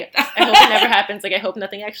was I like, hate that. I hope it never happens. Like I hope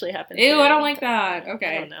nothing actually happens. Ew, here. I don't like that.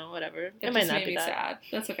 Okay. I don't know. Whatever. It That might just not made be me that. sad.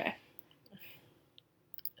 That's okay.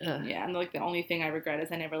 Ugh. Yeah, and like the only thing I regret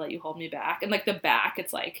is I never let you hold me back. And like the back,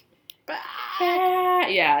 it's like,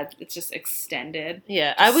 yeah, it's just extended.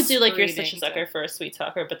 Yeah, I would do like you're such a Screaming sucker to- for a sweet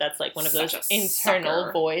talker, but that's like one of Such those a internal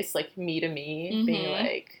sucker. voice, like me to me, being Mhm.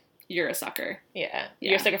 like, You're a sucker. yeah, Yeah.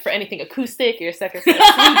 you're a sucker for anything acoustic, you're a sucker for a sweet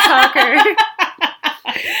talker.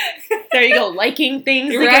 There you go, liking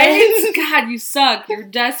things You're again. right? God, you suck. You're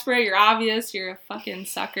desperate. You're obvious. You're a fucking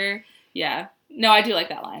sucker. Yeah. No, I do like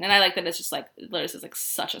that line. And I like that it's just like, Lotus is like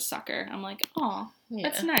such a sucker. I'm like, oh, Yeah.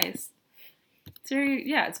 that's nice.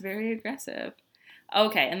 It's very aggressive.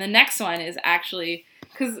 Okay, and the next one is actually,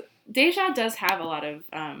 because Deja does have a lot of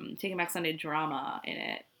Taking Back Sunday drama in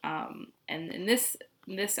it. And in this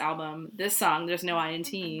album, this song, There's No I in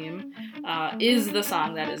Team, is the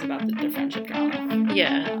song that is about the friendship drama.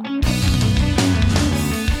 Yeah.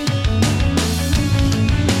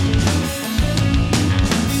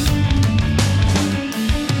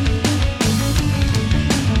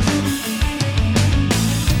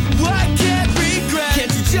 I can't regret.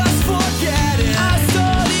 Can't you just forget it? I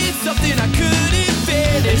started something I couldn't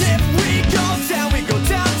finish. And if we go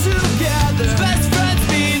down together. Best friends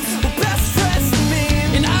means best friends to me.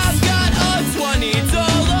 And I've got a $20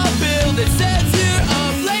 bill that says you're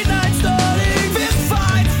up late night starting. Fist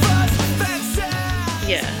fight, first fences.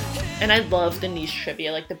 Yeah. And I love the niche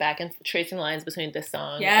trivia, like the back and tracing lines between this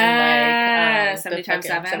song Yes, and like 70 times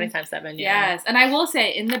 7. 70 times 7, yeah. Yes, and I will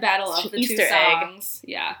say in the battle It's of the Easter two egg. songs,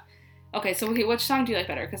 yeah. Okay, so which song do you like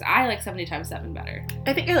better? Because I like 70 times 7 better.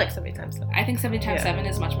 I think I like 70 times 7. I think 70 times Yeah. 7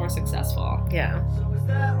 is much more successful. Yeah. So is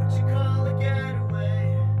that what you call a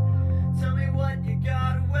getaway? Tell me what you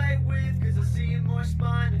got away with, 'cause I see more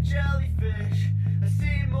spine than jellyfish. I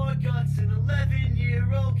see more guts than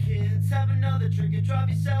 11-year-old kids. Have another drink and drive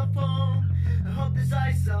yourself home. I hope there's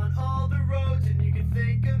ice on all the roads and you can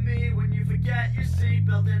think of me when you forget your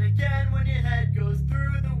seatbelt, and again when your head goes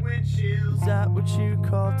through the windshield. Is that what you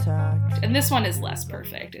call tact? And this one is less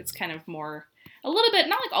perfect. It's kind of more, a little bit,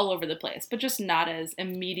 not like all over the place, but just not as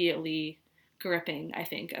immediately gripping, I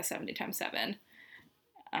think, as 70 times 7.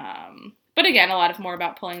 But again, a lot of more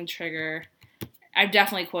about pulling the trigger. I've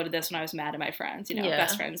definitely quoted this when I was mad at my friends. You know, Yeah.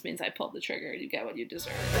 best friends means I pulled the trigger. You get what you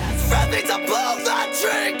deserve. Best friend thinks I pulled the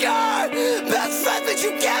trigger. Best friend thinks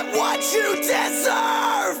you get what you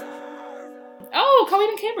deserve. Oh, Coheed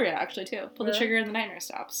and Cambria, actually, too. Pull the Really? trigger and the nightmare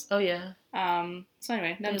stops. Oh, yeah. So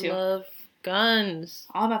anyway, them I too. love guns.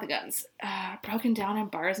 All about the guns. Broken down in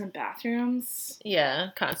bars and bathrooms. Yeah,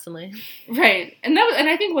 constantly. Right. And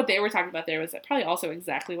I think what they were talking about there was probably also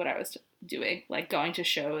exactly what I was doing. Like, going to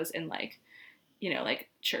shows in, like, you know, like,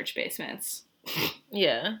 church basements.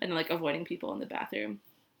 Yeah. And, like, avoiding people in the bathroom.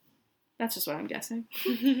 That's just what I'm guessing.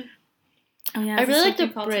 Oh, yeah. I is this really like the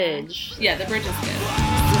something called bridge. Yeah, the bridge is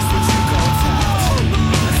good.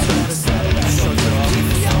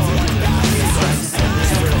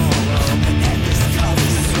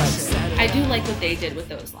 I do like what they did with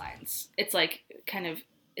those lines. It's like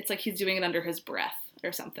it's like he's doing it under his breath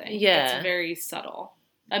or something. Yeah. It's very subtle.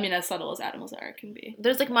 I mean, as subtle as Adam Lazara can be.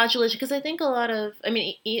 There's like modulation because I think a lot of, I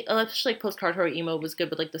mean, especially like post-hardcore emo was good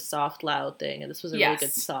with like the soft, loud thing, and this was a really good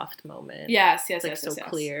Yes. soft moment. Yes, It's like so yes.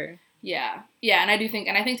 clear. Yeah, and I think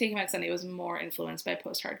Taking Back Sunday was more influenced by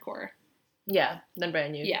post-hardcore. Yeah, than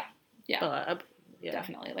Brand New. Yeah, Yeah.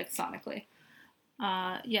 definitely, like sonically.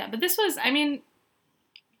 Yeah, but this was, I mean,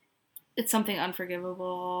 It's something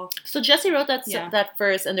unforgivable. So Jesse wrote that Yeah. that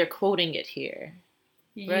verse, and they're quoting it here,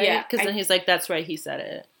 right? Yeah. Because then he's like, "That's right, he said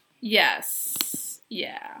it." Yes.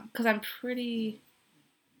 Yeah. Because I'm pretty...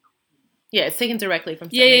 Yeah, it's taken directly from.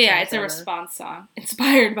 Yeah. It's a 777. response song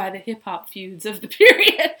inspired by the hip hop feuds of the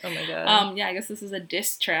period. Oh my god. Yeah, I guess this is a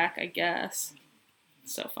diss track, I guess.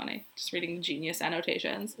 So funny. Just reading Genius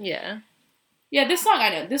annotations. Yeah. Yeah, this song, I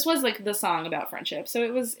know. This was like the song about friendship. So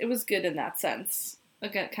it was good in that sense.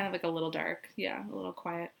 Like kind of like a little dark. Yeah, a little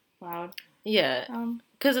quiet, loud. Yeah.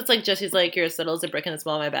 Because it's like Jesse's like, "You're as subtle as a brick in the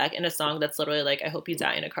small of my back," in a song that's literally like, "I hope you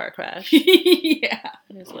die in a car crash." Yeah.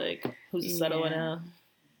 And he's like, "Who's the subtle one Yeah. now?"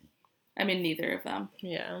 I mean, neither of them.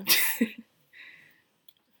 Yeah.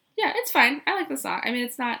 Yeah, it's fine. I like the song. I mean,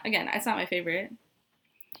 it's not my favorite.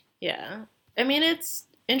 Yeah. I mean, it's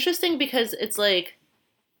interesting because it's like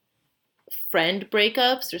friend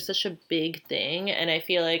breakups are such a big thing, and I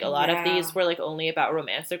feel like a lot of Yeah. these were like only about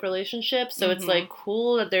romantic relationships. So it's Mhm. like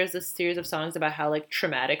cool that there's this series of songs about how like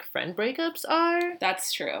traumatic friend breakups are,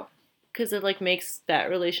 That's true. because it like makes that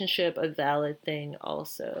relationship a valid thing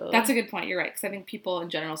also. That's a good point. You're right. Because I think people in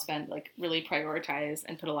general really prioritize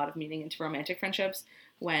and put a lot of meaning into romantic friendships.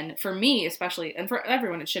 When, for me especially, and for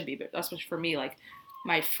everyone it should be, but especially for me, like,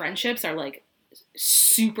 my friendships are like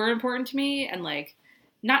super important to me, and like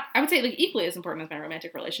not, I would say like equally as important as my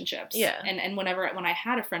romantic relationships. Yeah. And when I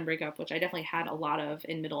had a friend breakup, which I definitely had a lot of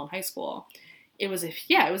in middle and high school, it was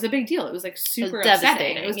a big deal. It was like super upsetting.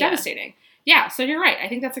 devastating, It was yeah. devastating. Yeah, so you're right. I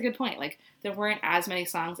think that's a good point. Like, there weren't as many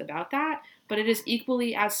songs about that, but it is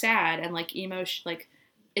equally as sad, and like emo, like,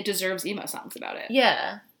 it deserves emo songs about it.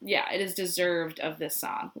 Yeah. Yeah, it is deserved of this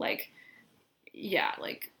song. Like, yeah,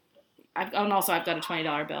 like, I've got a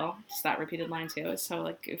 $20 bill. Just that repeated line too. It's so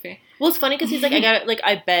like goofy. Well, it's funny because he's like,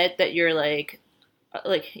 I bet that you're like,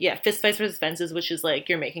 yeah, fist fights versus fences, which is like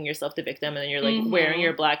you're making yourself the victim, and then you're like Mhm. wearing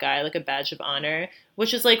your black eye like a badge of honor,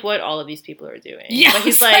 which is like what all of these people are doing. Yes, But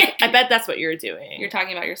he's like, I bet that's what you're doing. You're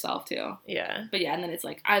talking about yourself too. Yeah. But yeah, and then it's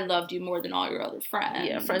like, I loved you more than all your other friends.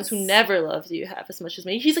 Yeah, friends who never loved you half as much as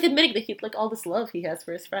me. He's like admitting that he like all this love he has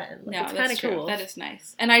for his friend. Like, No, it's that's kind of true. cool. That is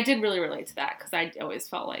nice. And I did really relate to that, because I always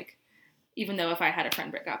felt like, even though if I had a friend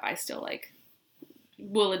break up, I still like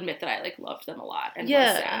will admit that I like loved them a lot and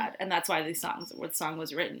Yeah. was sad. And that's why the song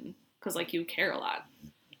was written, because like you care a lot.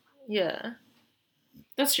 Yeah.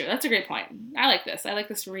 That's true. That's a great point. I like this.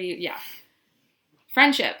 Yeah.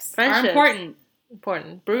 Friendships are Friendships.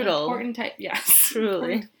 important. Brutal. Important type. Yes. Truly.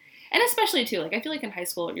 Important. And especially too, like, I feel like in high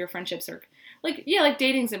school, your friendships are like, yeah, like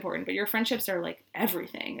dating's important, but your friendships are like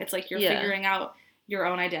everything. It's like you're Yeah. figuring out your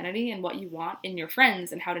own identity and what you want in your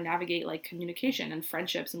friends and how to navigate like communication and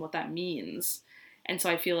friendships and what that means. And so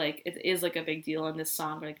I feel like it is like a big deal in this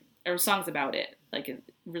song, like, or songs about it. Like, it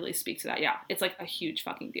really speaks to that. Yeah. It's like a huge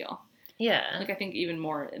fucking deal. Yeah. Like, I think even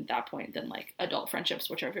more at that point than like adult friendships,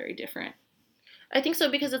 which are very different. I think so,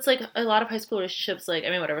 because it's like a lot of high school relationships, like, I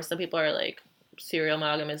mean, whatever, some people are like serial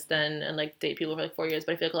monogamous then and like date people for like 4 years,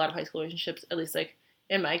 but I feel like a lot of high school relationships, at least like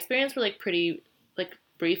in my experience, were like pretty like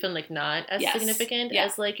brief and like not as Yes. significant Yeah.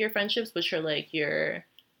 as like your friendships, which are like your,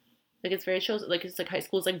 like, it's very chosen, like, it's like high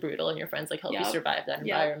school is like brutal and your friends like help you Yep. survive that Yep.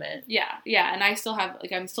 environment. Yeah. And I still have,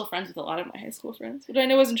 like, I'm still friends with a lot of my high school friends, which I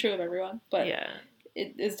know isn't true of everyone, but Yeah.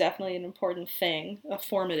 it is definitely an important thing, a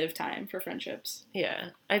formative time for friendships. Yeah.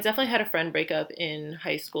 I definitely had a friend breakup in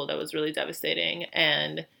high school that was really devastating,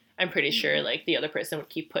 and I'm pretty sure like the other person would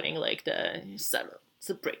keep putting like the subtle, it's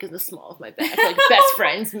a brick in the small of my back, like best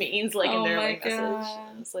friends means like in Oh their my like, message.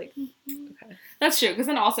 God. It's like, okay. That's true, because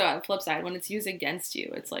then also on the flip side, when it's used against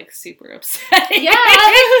you, it's like super upsetting. Yeah.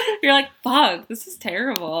 You're like, fuck, this is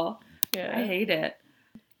terrible. I Yeah. hate it.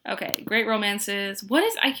 Okay, Great Romances.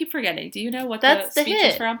 I keep forgetting. Do you know what That's the the speech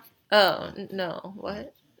hit. is from? Oh, no.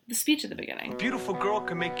 What? The speech at the beginning. Beautiful girl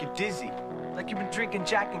can make you dizzy, like you've been drinking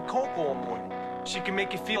Jack and Coke all morning. She can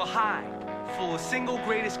make you feel high, full of single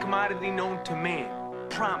greatest commodity known to man.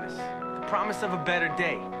 Promise. The promise of a better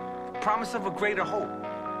day. The promise of a greater hope.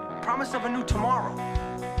 The promise of a new tomorrow.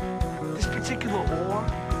 This particular ore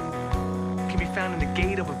can be found in the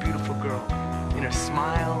gait of a beautiful girl, in her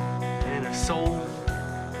smile and in her soul,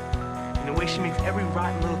 in the way she makes every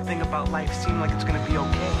rotten little thing about life seem like it's gonna be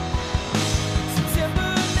okay.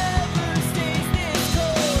 September never stays this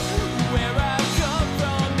cold. Where I come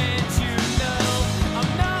from, and you know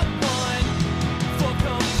I'm not one for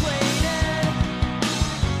complaining,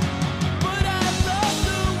 but I love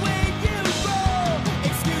the way you roll.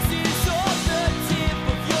 Excuses off the tip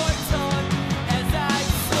of your tongue as I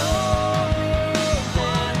slowly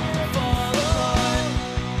fall apart.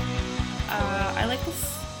 I like this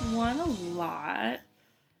one a lot.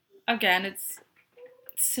 Again, it's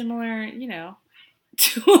similar,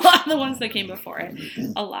 to a lot of the ones that came before it.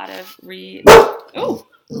 A lot of Oh!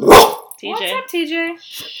 What's TJ. up, TJ?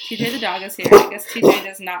 TJ the dog is here. I guess TJ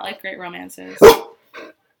does not like great romances.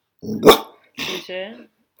 TJ.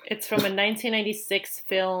 It's from a 1996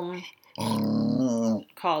 film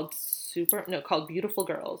called Beautiful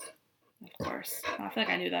Girls. Of course. I feel like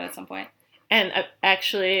I knew that at some point. And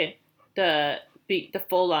actually, the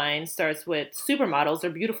full line starts with supermodels are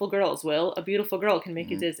beautiful girls. Will a beautiful girl can make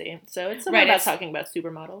you dizzy? So it's something about talking about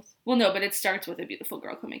supermodels. Well, no, but it starts with a beautiful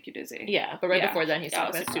girl can make you dizzy. Yeah, but before then he's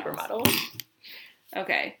talking about supermodels.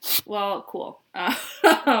 Okay. Well, cool.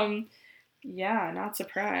 Yeah, not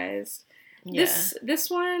surprised. Yeah. This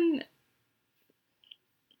one.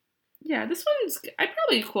 Yeah, this one's. I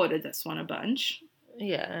probably quoted this one a bunch.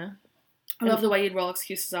 Yeah. I love the way you'd roll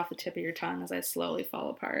excuses off the tip of your tongue as I slowly fall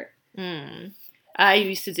apart. I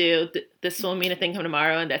used to do, this will mean a thing come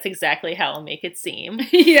tomorrow, and that's exactly how I'll make it seem.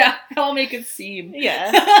 Yeah, I'll make it seem. Yeah.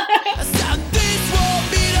 I said this won't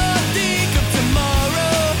be the thing of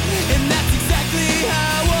tomorrow, and that's exactly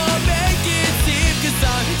how I'll make it seem. 'Cause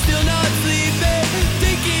I'm still not sleeping,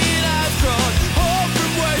 thinking I've crawled home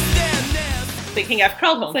from worse than this. Thinking I've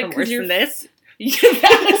crawled home It's like, from 'cause worse you're- than this. Yeah,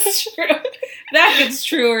 that's true. That gets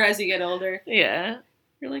truer as you get older. Yeah.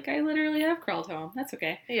 You're like, I literally have crawled home. That's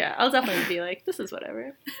okay. Yeah, I'll definitely be like, this is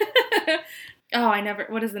whatever. Oh, I never.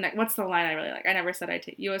 What's the line I really like? I never said I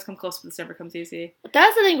take. You always come close, but this never comes easy.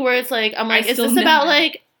 That's the thing where it's like, I'm like, is still this about never-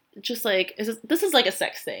 like, just like, this is like a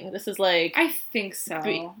sex thing. This is like, I think so.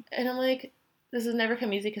 and I'm like, this has never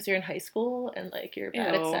come easy because you're in high school and like you're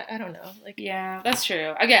bad at Ew. sex. I don't know. Like, Yeah, that's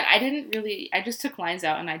true. Again, I just took lines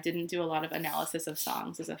out and I didn't do a lot of analysis of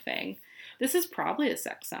songs as a thing. This is probably a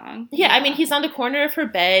sex song. yeah, I mean, he's on the corner of her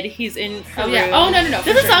bed. He's in her Oh, yeah. room. Oh, no. This for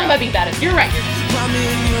is a sure, song no. about being bad at sex. You're right. I'm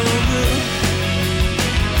in your room.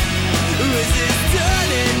 Is it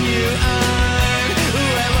turning you on?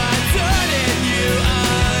 Am I turning you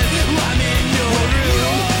on? I'm in your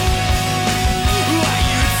room. Why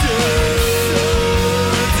you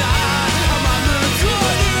turned on? I'm on the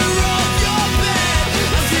corner of your bed.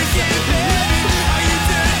 I'm thinking, baby, are you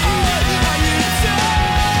turned on? Are you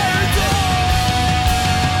turned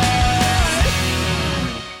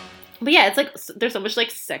on? But yeah, it's like there's so much like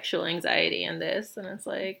sexual anxiety in this, and it's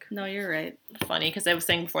like No, you're right. funny because I was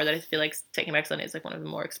saying before that I feel like Taking Back Sunday is like one of the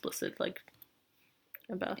more explicit like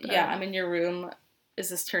about that. Yeah, I'm in your room. Is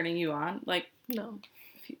this turning you on? Like, No,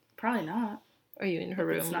 probably not. are you in her If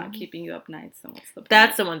room? it's not keeping you up nights, then what's the point?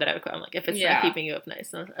 That's the one that I would call. I'm like, if it's Yeah. not keeping you up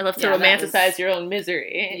nice, I love to Yeah, that romanticize was- your own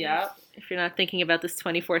misery. Yep. If you're not thinking about this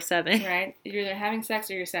 24/7. Right? You're either having sex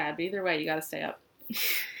or you're sad, but either way, you gotta stay up.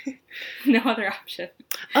 No other option.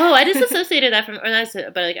 Oh, I disassociated that from, or that's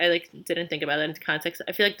it, but like I like didn't think about that in context.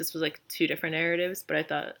 I feel like this was like two different narratives, but I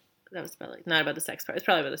thought that was about like not about the sex part. It's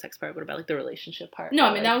probably about the sex part, but about like the relationship part. No, I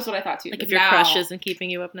But, mean, like, that was what I thought too. like but if your now- crush isn't keeping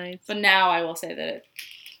you up nights. But now I will say that it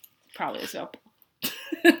probably is up.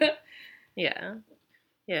 Yeah,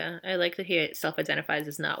 yeah. I like that he self-identifies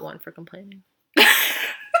as not one for complaining.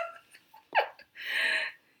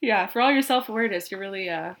 Yeah, for all your self-awareness, you're really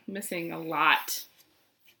missing a lot.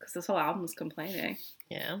 Because this whole album is complaining.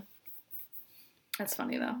 Yeah. That's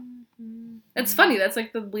funny, though. It's funny. That's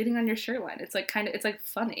like the bleeding on your shirt line. It's like it's like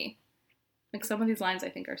funny. Like some of these lines I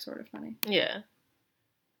think are sort of funny. Yeah.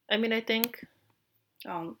 I mean, I think,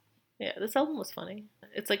 Um, yeah, this album was funny.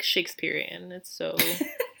 It's like Shakespearean. It's so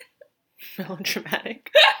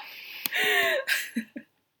melodramatic.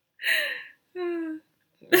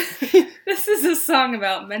 This is a song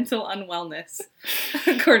about mental unwellness,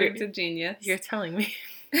 according to Genius. You're telling me.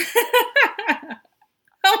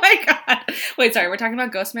 Oh my god! Wait, sorry. We're talking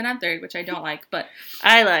about Ghostman on Third, which I don't like, but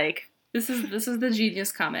I like. this is the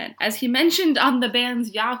Genius comment. As he mentioned on the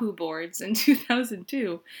band's Yahoo boards in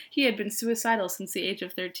 2002, he had been suicidal since the age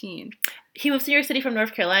of 13. He moves to New York City from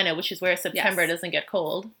North Carolina, which is where September Yes. doesn't get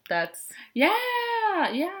cold. That's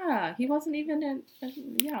Yeah. He wasn't even in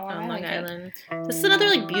Long on Long Island. Island. This is another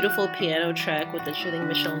like beautiful piano track with the I think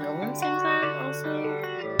Michelle Nolan sings on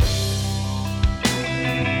also.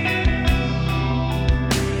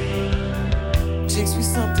 Takes me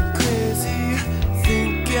something crazy.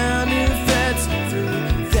 Thinking if that's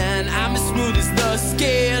through, then I'm as smooth as the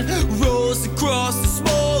skin. Rolls across the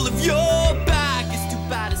small of your back. It's too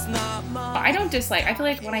bad it's not mine. I don't dislike. I feel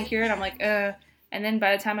like when I hear it, I'm like, and then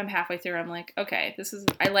by the time I'm halfway through, I'm like, okay,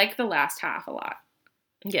 I like the last half a lot.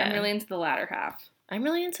 Yeah. I'm really into the latter half. I'm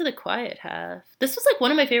really into the quiet half. This was like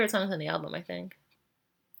one of my favorite songs on the album, I think.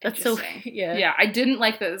 That's so Interesting. yeah. Yeah, I didn't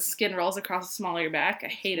like the skin rolls across the small of your back. I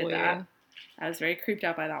hated that. Weird. I was very creeped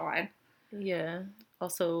out by that line. Yeah.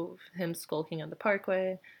 Also him skulking on the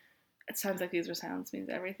parkway. It sounds like these are silence means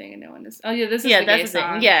everything and no one is. Oh yeah, this is Yeah, the that's gay the thing.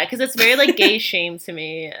 song. Yeah, because it's very like gay shame to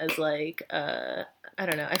me as like I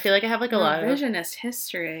don't know. I feel like I have like a lot of revisionist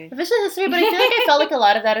history. official history, but I feel like I felt like a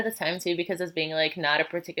lot of that at the time too, because as being like not a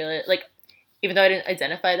particular like, even though I didn't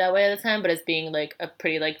identify that way at the time, but as being like a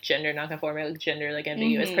pretty like gender nonconforming, like gender like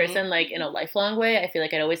ambiguous Mhm. person, like in a lifelong way, I feel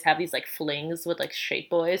like I'd always have these like flings with like straight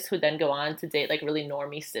boys who then go on to date like really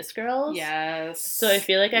normie cis girls. Yes. So I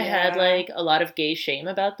feel like I had Yeah. like a lot of gay shame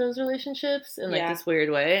about those relationships in like Yeah. this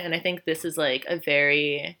weird way, and I think this is like a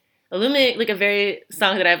very illuminate, like a very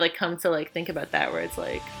song that I've like come to like think about that, where it's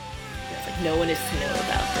like no one is to know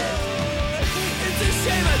about this. It's a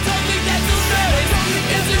shame, I don't think that's alright.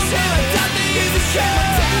 It's a shame, I don't think it's a shame.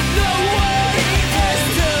 I don't know what has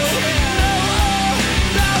to know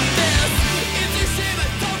about this. It's a shame, I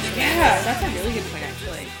don't think Yeah, that's a really good point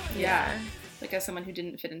actually. Yeah. Like as someone who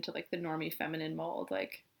didn't fit into like the normie feminine mold,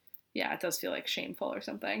 like yeah, it does feel like shameful or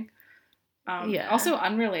something. Yeah. Also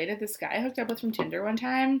unrelated, this guy I hooked up with from Tinder one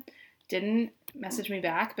time didn't message me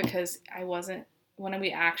back because I wasn't when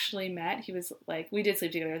we actually met, he was like, we did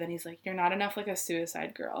sleep together, then he's like, you're not enough like a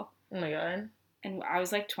suicide girl. Oh my god. And I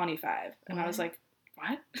was like 25 and I was What? like,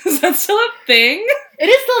 what? Is that still a thing? It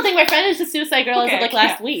is still a thing. My friend is a suicide girl as Okay, of like I last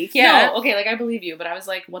can't. week. Yeah. No, okay, like I believe you, but I was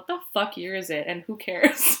like, what the fuck year is it and who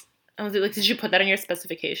cares? I was like, did you put that in your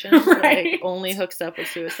specifications? Right. Like, only hooks up with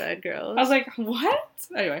suicide girls. I was like, what?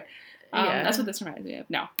 Anyway, Yeah. that's what this reminds me of.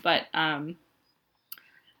 No, but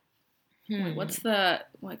wait, what's the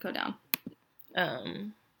what? Go down.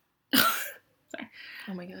 Sorry.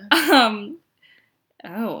 Oh my god.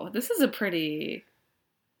 Oh, this is a pretty.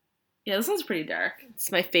 Yeah, this one's pretty dark.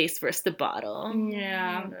 It's my face versus the bottle.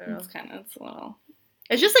 Yeah, No. it's kind of it's a little.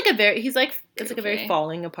 It's just like a very, he's like, it's like a very Goofy.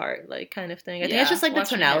 falling apart, like, kind of thing. I think Yeah, it's just like the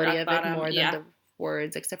watching your tonality rock of it bottom, more yeah. than the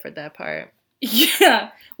words, except for that part. Yeah.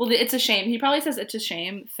 Well, it's a shame. He probably says it's a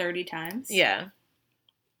shame 30 times. Yeah.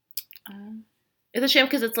 Uh, It's a shame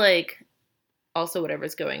because it's like, also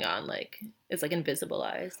whatever's going on, like, is like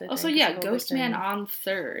invisibilized. I also, think, is yeah, the whole Ghost thing. Man on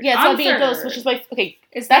third. Yeah, it's on about being a ghost, which is my, okay,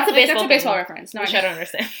 that's a baseball That's a baseball thing, reference. No, which I don't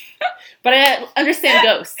understand. But I understand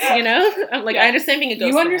ghosts, you know? I'm like, Yeah. I understand being a ghost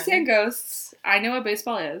You man. understand ghosts. I know what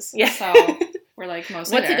baseball is. Yeah. So we're like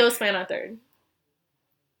mostly What's there. a ghost man on third?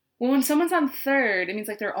 Well, when someone's on third, it means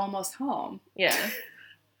like they're almost home. Yeah.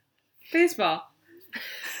 Baseball.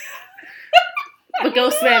 But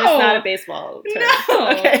ghost man is not a baseball term. No.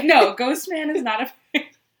 Okay. No, Ghost Man is not a.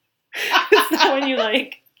 It's not when you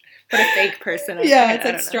like put a fake person on Yeah, there. it's I like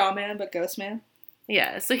don't know. Straw Man, but Ghost Man.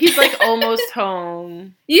 Yeah, so he's like almost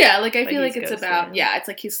home. Yeah, like I But feel he's like it's ghosting. about it's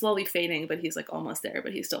like he's slowly fading, but he's like almost there,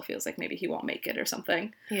 but he still feels like maybe he won't make it or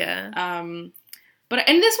something. Yeah. But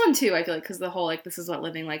and this one too, I feel like because the whole like this is what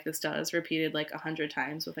living like this does repeated like 100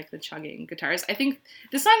 times with like the chugging guitars. I think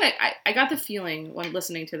this song I got the feeling when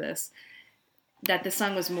listening to this that this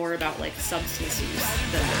song was more about like substance use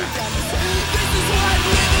than the rest. This is what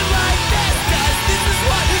living like this does. This is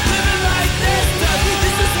what living like this does.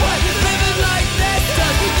 This is what living like this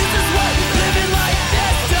does. This is what living like this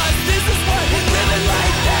does. This is what living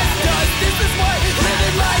like this does. This is what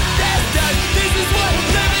living like this does. This is what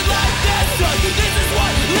living like this does. This is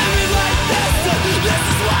what living like this does. This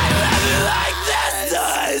is what living like this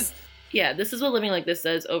does. Yeah, this is what living like this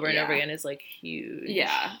does over and Yeah. over again is like huge.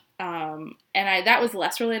 Yeah. And that was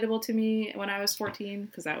less relatable to me when I was 14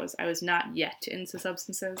 because I was not yet into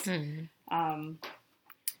substances. Mhm. I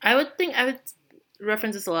I would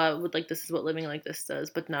reference this a lot with like this is what living like this does,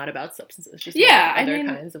 but not about substances. Just Yeah, about I other mean-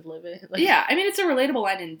 kinds of living. Like, yeah, I mean it's a relatable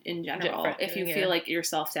line in general. Different, If you yeah. feel like you're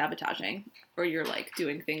self-sabotaging or you're like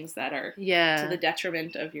doing things that are Yeah. to the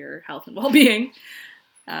detriment of your health and well-being.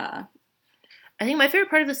 I think my favorite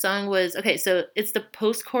part of the song was so it's the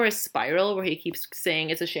post-chorus spiral where he keeps saying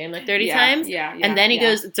it's a shame like 30 times. Yeah, And then he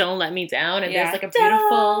goes, "Don't let me down," and Yeah. there's like a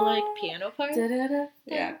beautiful like piano part. Da-da-da.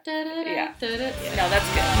 Yeah. Yeah. No, that's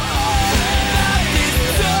good.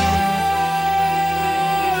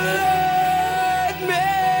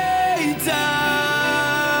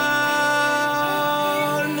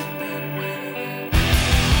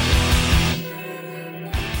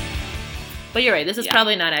 But you're right. This is Yeah.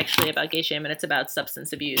 probably not actually about gay shame, and it's about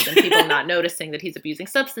substance abuse and people not noticing that he's abusing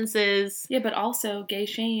substances. Yeah, but also gay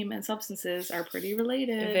shame and substances are pretty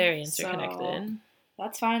related. They're very so interconnected.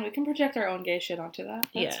 that's fine. We can project our own gay shit onto that.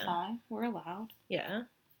 That's Yeah. fine. We're allowed. Yeah.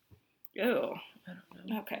 Oh. I don't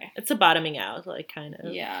know. Okay. It's a bottoming out, like kind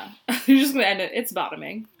of. Yeah. You're just gonna end it. It's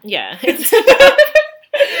bottoming. Yeah. It's,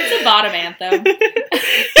 It's a bottom anthem.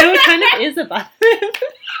 so it kind of is a bottom.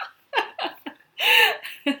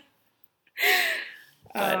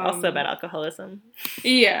 But also about alcoholism.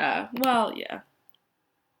 Yeah. Well, yeah.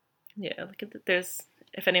 Yeah, look at there's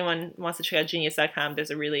If anyone wants to check out genius.com, there's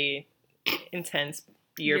a really intense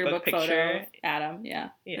yearbook picture. Photo of Adam, yeah.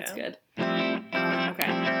 Yeah. It's good.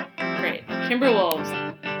 Okay, great. Timberwolves.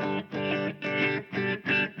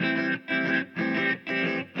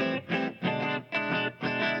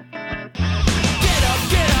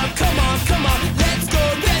 Get up, come on, let's go.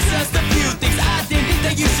 There's just a few things I think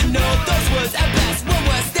that you should know. Those words at best were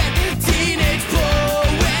worse than teenage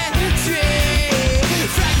poetry.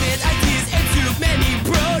 Fragment ideas into many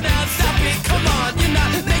pronouns. Stop it, come on, you're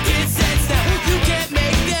not making sense now. You can't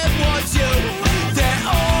make them want you. They're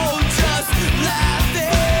all just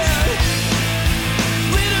laughing.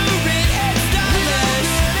 Literate and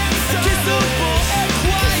stylish, kissable and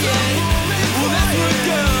quiet. Well, that's what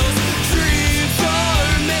girls' dreams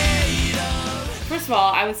are made of. First of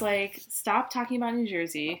all, I was like, stop talking about New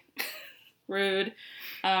Jersey. Rude.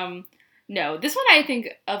 No, this one I think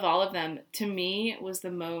of all of them, to me, was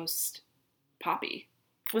the most poppy.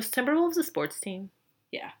 Was Timberwolves a sports team?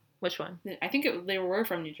 Yeah. Which one? I think they were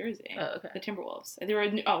from New Jersey. Oh, okay. The Timberwolves. They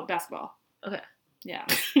were, basketball. Okay. Yeah.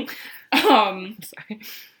 Sorry.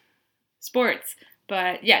 Sports.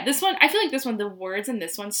 But yeah, this one, I feel like this one, the words in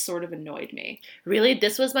this one sort of annoyed me. Really?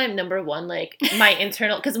 This was my number one, like, my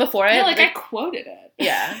internal, because before I I, feel like I quoted it.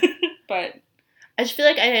 yeah. But I just feel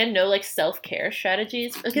like I had no, like, self-care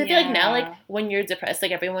strategies. Like, I feel like now, like, Yeah. when you're depressed,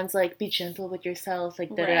 like, everyone's like, be gentle with yourself, like,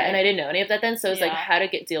 da-da-da. Right. And I didn't know any of that then, so it's like, Yeah. how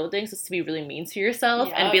to deal with things is to be really mean to yourself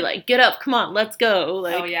and Yep. be like, get up, come on, let's go.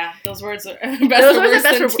 Like, oh yeah, those words are those best were the worse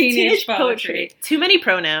best than for teenage poetry. Too many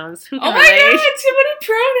pronouns. Who can Oh my relate? god, too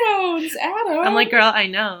many pronouns, Adam. I'm like, girl, I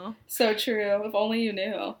know. So true. If only you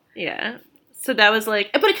knew. Yeah. So that was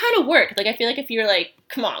like, but it kind of worked. Like, I feel like if you're like,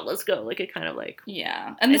 come on, let's go, like, it kind of like,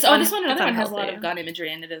 Yeah, and this It's this one, another it's one has a lot unhealthy. of gun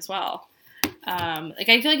imagery in it as well. Like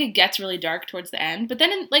I feel like it gets really dark towards the end, but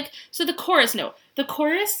then so the chorus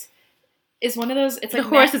is one of those. It's the like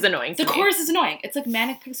chorus is annoying. the to me. chorus is annoying. It's like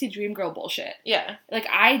Manic Pixie Dream Girl bullshit. Yeah. Like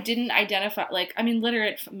I didn't identify. Like I mean,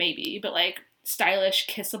 literate maybe, but like stylish,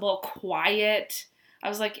 kissable, quiet. I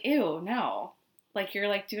was like, ew, no. Like you're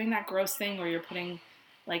like doing that gross thing where you're putting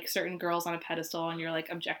like certain girls on a pedestal and you're like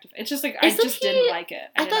objective. It's just like I Isn't just he- didn't like it.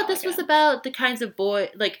 I did thought not this like was it. about the kinds of boy,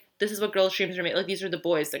 like, this is what girls' dreams are made. Like, these are the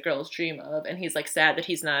boys that girls dream of. And he's, like, sad that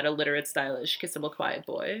he's not a literate, stylish, kissable, quiet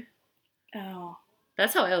boy. Oh.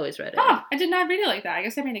 That's how I always read it. Huh, I did not read it like that. I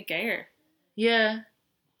guess I made it gayer. Yeah.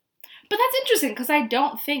 But that's interesting because I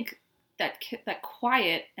don't think that that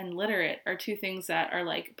quiet and literate are two things that are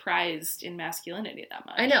like prized in masculinity that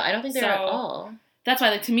much. I know. I don't think they are at So- all. That's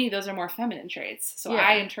why, like to me, those are more feminine traits. So Yeah.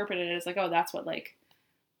 I interpreted it as like, oh, that's what like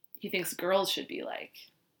he thinks girls should be like.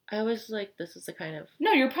 I was like, this is the kind of...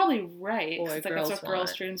 No, you're probably right. 'cause Boy, it's like girls that's what girls'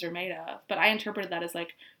 want. dreams are made of. But I interpreted that as like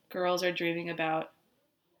girls are dreaming about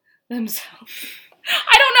themselves.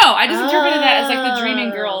 I don't know. I just interpreted that as like the dreaming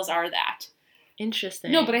Oh. girls are that.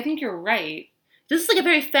 Interesting. No, but I think you're right. This is like a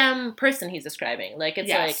very femme person he's describing. Like, it's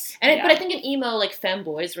Yes. like... And Yeah. but I think in emo, like, femme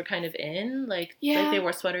boys were kind of in. Like, Yeah. like they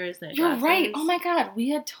wore sweaters and You're glasses. right. Oh my god, we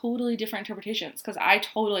had totally different interpretations because I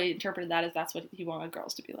totally interpreted that as that's what he wanted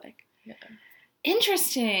girls to be like. Yeah.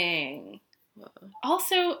 Interesting. Whoa.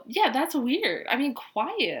 Also, yeah, that's weird. I mean,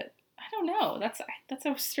 quiet. I don't know. That's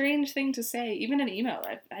a strange thing to say, even in emo.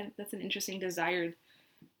 That's an interesting desired,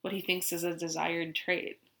 what he thinks is a desired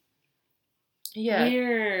trait. Yeah.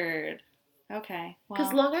 Weird. Okay.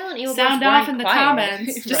 Because Well, Long Island emo boys sound off weren't in the quiet.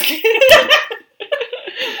 comments. Just Right. kidding.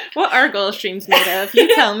 What are girls' dreams made of?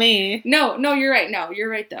 You tell me. No, you're right. No, you're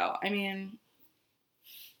right though. I mean,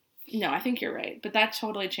 no, I think you're right. But that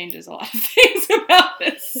totally changes a lot of things about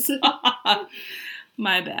this song.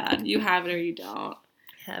 My bad. You have it or you don't.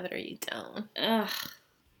 Have it or you don't. Ugh.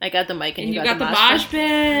 I got the mic and, And you you got the mosh mosh pit.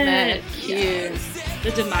 Man, cute. Yes.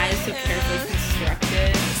 The demise so carefully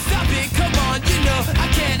constructed. Stop it, come on, you know I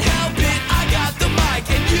can't help it. I got the mic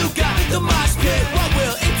and you got the mosh pit. What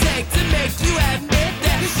will it take to make you admit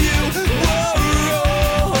that you were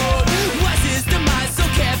wrong? Was his demise so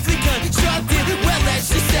carefully constructed? Well, let's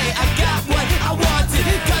just say I got what I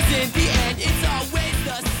wanted. 'Cause in the end, it's always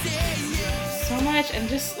the same. So much, and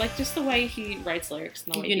just the way he writes lyrics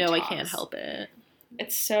and the way You he know I talks. can't help it.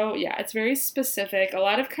 It's so, yeah, it's very specific. A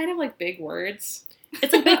lot of kind of like big words.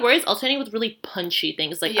 It's like big words alternating with really punchy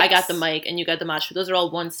things. Like, I got Yes. the mic and you got the mosh pit. Those are all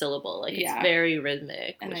one syllable. Like, Yeah. it's very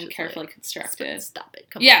rhythmic. And which then is carefully like, constructed. Stop it.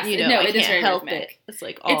 Come Yes, on. You know, no, I it is can't very help rhythmic. it. It's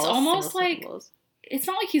like all It's almost single like- syllables. It's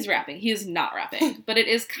not like he's rapping. He is not rapping. But it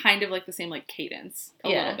is kind of like the same like cadence a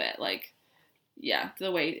Yeah. little bit. Like, yeah,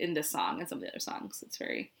 the way in this song and some of the other songs. It's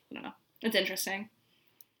very, I don't know. It's interesting.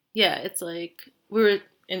 Yeah, it's like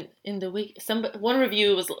in the week, one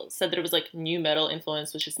review said that it was like new metal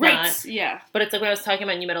influence, which is Right. not. Yeah. But it's like when I was talking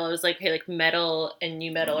about new metal, I was like, hey, like metal and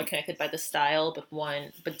new metal are connected by the style, but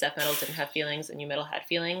death metal didn't have feelings and new metal had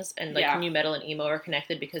feelings, and like Yeah. new metal and emo are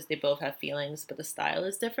connected because they both have feelings, but the style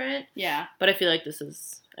is different. Yeah. But I feel like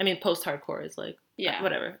post-hardcore is like Yeah.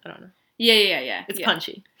 whatever. I don't know. Yeah. It's yeah.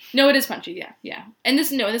 punchy. No, it is punchy. Yeah. And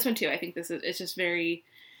this one too. I think it's just very,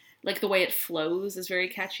 like the way it flows is very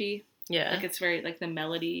catchy. Yeah. Like it's very like the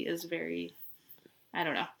melody is very, I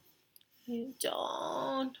don't know. You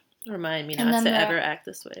don't remind me And not then to the- ever act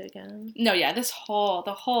this way again. No, yeah, the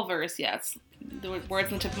whole verse, yeah, it's the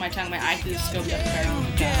words on the tip of my tongue, my eye through the scope of the barrel.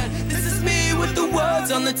 This is me with the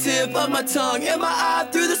words on the tip of my tongue and my eye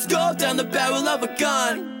through the scope down the barrel of a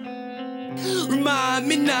gun. Remind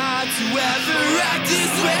me not to ever act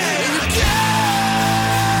this way again.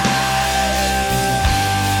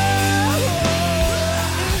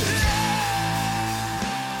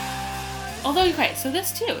 Although, okay, so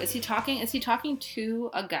this too, is he talking to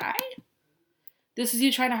a guy? This is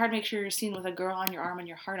you trying to hard make sure you're seen with a girl on your arm and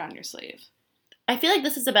your heart on your sleeve. I feel like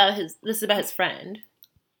this is about his friend.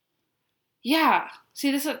 Yeah.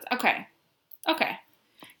 See, this is, okay.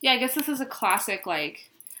 Yeah, I guess this is a classic, like,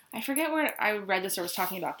 I forget where I read this or was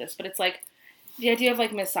talking about this, but it's like, the idea of,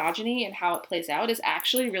 like, misogyny and how it plays out is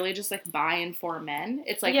actually really just, like, by and for men.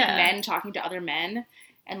 It's, like, Yeah. men talking to other men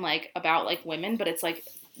and, like, about, like, women, but it's, like,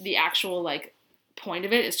 the actual, like, point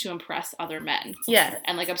of it is to impress other men. Yeah.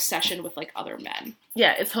 And, like, obsession with, like, other men.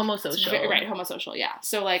 Yeah, it's It's homosocial. right, homosocial, yeah.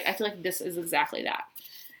 So, like, I feel like this is exactly that.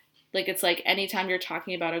 Like, it's like anytime you're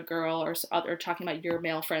talking about a girl or talking about your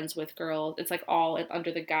male friends with girls, it's, like, all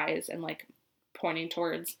under the guise and, like, pointing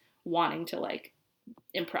towards wanting to, like,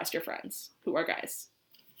 impress your friends who are guys.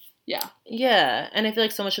 Yeah. Yeah, and I feel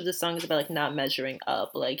like so much of this song is about like not measuring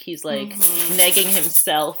up. Like he's like Mhm. negging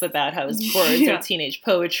himself about how his words Yeah. are teenage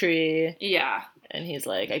poetry, Yeah. and he's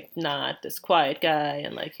like, I'm not this quiet guy,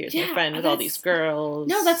 and like here's my Yeah, friend with all that's- these girls.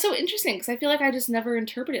 No, that's so interesting because I feel like I just never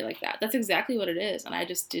interpret it like that. That's exactly what it is, and I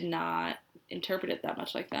just did not interpret it that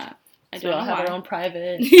much like that. I So don't we all know have why. our own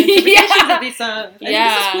private Yeah. interpretations of these songs. I think this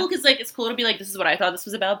Yeah. is cool because like it's cool to be like, this is what I thought this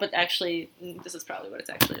was about, but actually this is probably what it's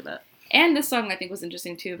actually about. And this song I think was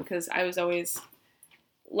interesting too because I was always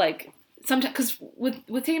like sometimes because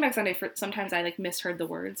with Taking Back Sunday, sometimes I like misheard the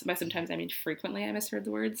words. By sometimes I mean frequently I misheard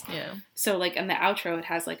the words. Yeah. So like in the outro it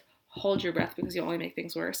has like hold your breath because you only make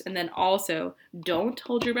things worse, and then also don't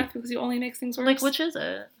hold your breath because you only make things worse. Like which is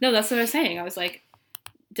it? No, that's what I was saying. I was like,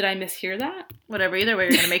 did I mishear that? Whatever. Either way,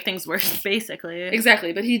 you're gonna make things worse, basically.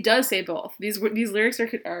 Exactly, but he does say both. These lyrics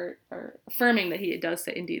are affirming that he does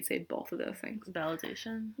indeed say both of those things.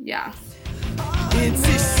 Validation. Yeah.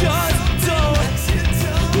 Insist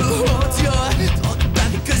don't hold your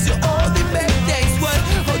breath because you only make things worse.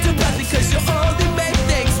 Hold your breath because you only make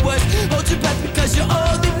things worse. Hold your breath because you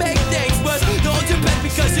only make things worse. Don't hold your breath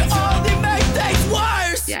because you only make things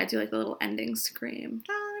worse. Yeah, I do like the little ending scream.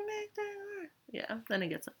 Yeah. Then it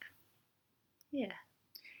gets like, yeah.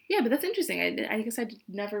 Yeah, but that's interesting. I guess I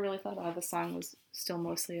never really thought about how the song was still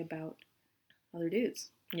mostly about other dudes.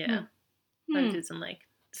 Yeah. Hmm. Other dudes and like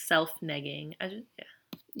self-negging.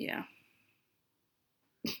 Yeah.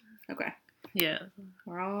 Okay. Yeah.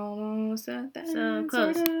 We're almost at that So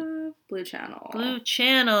close. sort of Blue Channel. Blue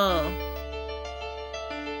Channel.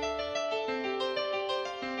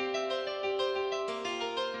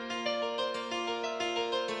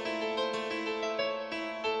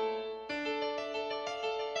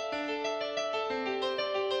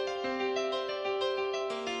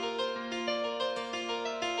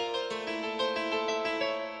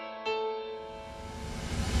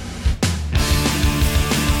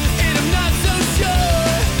 And I'm not so sure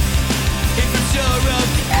if I'm sure of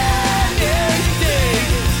anything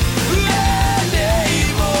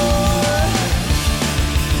anymore.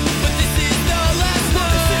 But this is the last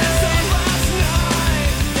night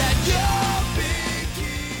that you'll be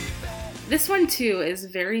keeping. This one too is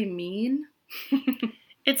very mean.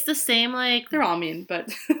 It's the same like, They're all mean,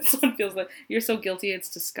 but this one feels like you're so guilty it's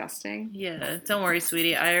disgusting. yeah, don't worry,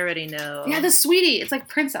 sweetie. I already know. Yeah, the sweetie. It's like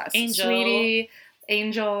princess. Angel. Sweetie,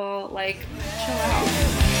 angel, like, chill out.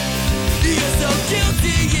 You're so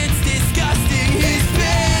guilty, it's disgusting. He's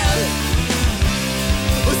bad.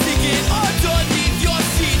 Or singing underneath your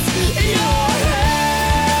sheets in your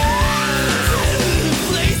hands.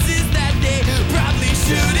 Places that they probably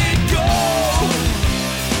shouldn't go.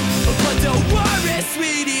 But don't worry,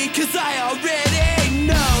 sweetie, 'cause I already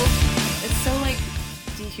know. It's so like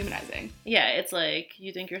dehumanizing. Yeah, it's like,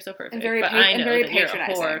 you think you're so perfect, And very but pa- I and know very that you're a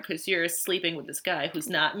patronizing. whore because you're sleeping with this guy who's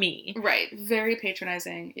not me, Right. Very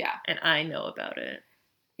patronizing. Yeah. and I know about it.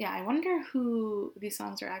 Yeah, I wonder who these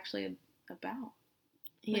songs are actually about.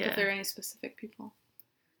 Like, if there are any specific people.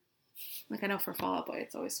 Like, I know for Fall Out Boy,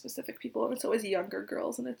 it's always specific people, and it's always younger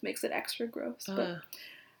girls, and it makes it extra gross. But,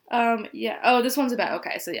 yeah. Oh, this one's about,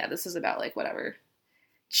 okay, so yeah, this is about, like, whatever.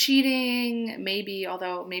 Cheating, maybe,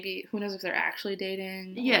 although, maybe, who knows if they're actually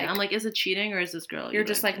dating. Yeah, like, I'm like, is it cheating, or is this girl... You're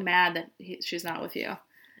just, like, mad that she's not with you.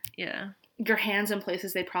 Yeah. Your hands in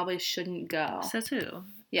places they probably shouldn't go. Says who?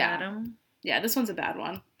 Yeah. Adam? Yeah, this one's a bad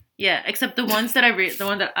one. Yeah, except the ones that the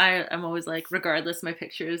one that I'm always like, regardless my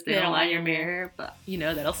pictures, they don't lie in your mirror, but you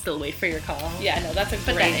know that I'll still wait for your call. Yeah, no, that's a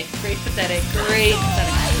Pathetic. great pathetic. Pathetic.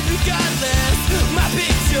 Regardless, my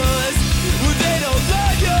pictures, well, they don't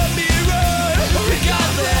lie your mirror.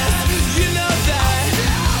 Regardless, you know that.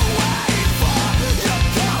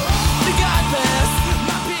 Regardless,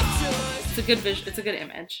 my pictures. It's a good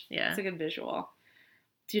image. Yeah. It's a good visual.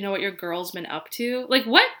 Do you know what your girl's been up to? Like,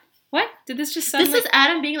 what? What? Did this just sound This is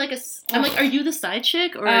Adam being like I'm like, are you the side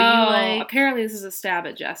chick, or are you like... apparently this is a stab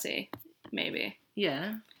at Jesse. Maybe.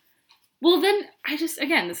 Yeah. Well, then,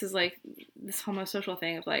 again, this is like, this homosocial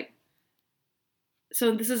thing of like,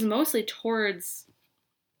 so this is mostly towards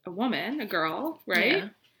a woman, a girl, right? Yeah.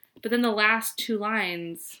 But then the last two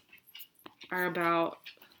lines are about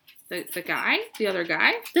the guy, the other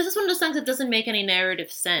guy. This is one of those songs that doesn't make any narrative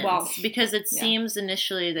sense, Well, because it yeah. seems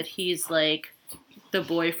initially that he's like the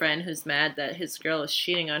boyfriend who's mad that his girl is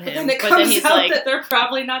cheating on him, And it but comes then he's out like, that they're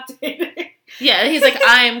probably not dating. yeah, he's like,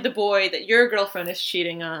 I'm the boy that your girlfriend is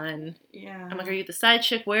cheating on. Yeah. I'm like, are you the side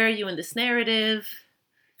chick? Where are you in this narrative?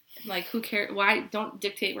 Like, who cares? Why don't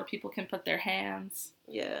dictate where people can put their hands?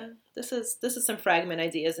 Yeah, this is some fragment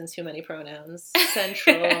ideas and too many pronouns.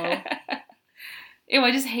 Central. Ew,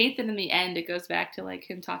 I just hate that in the end it goes back to like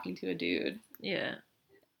him talking to a dude. Yeah.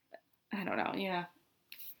 I don't know, yeah.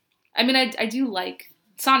 I mean, I do like,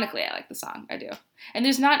 sonically I like the song, I do. And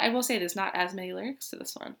I will say there's not as many lyrics to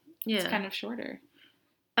this one. Yeah. It's kind of shorter.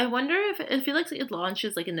 I wonder if I feel like it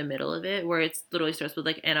launches like in the middle of it, where it literally starts with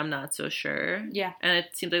like, and I'm not so sure. Yeah. And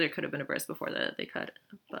it seems like there could have been a verse before that they cut.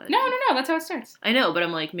 But No, that's how it starts. I know, but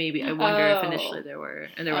I'm like, maybe I wonder if Oh. initially there were,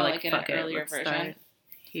 and they were like, like in an fuck it, earlier let's version. start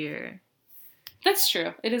here. That's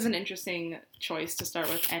true. It is an interesting choice to start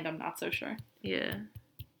with, and I'm not so sure. Yeah.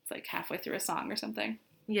 It's like halfway through a song or something.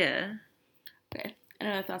 Yeah. Okay. Any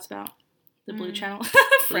other thoughts about the Blue Channel? Friend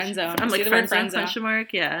Friend zone. I'm See like, the word friend zone, question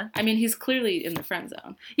mark? Yeah. I mean, he's clearly in the friend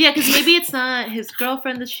zone. Yeah, because maybe it's not his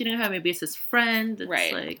girlfriend that's cheating on her, maybe it's his friend that's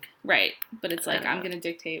Right. like... Right. But it's I like, don't I'm know. going to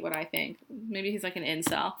dictate what I think. Maybe he's like an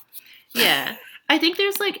incel. Yeah. I think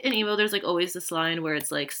there's like, in emo, there's like always this line where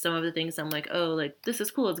it's like, some of the things I'm like, oh, like, this is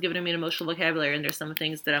cool, it's giving me an emotional vocabulary, and there's some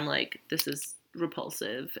things that I'm like, this is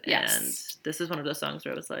repulsive. Yes. And this is one of those songs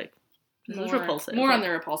where I was like, this is More- repulsive. More Like, on the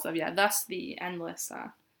repulsive, yeah. Thus the endless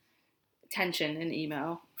tension in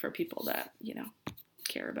emo for people that, you know,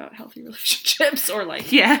 care about healthy relationships or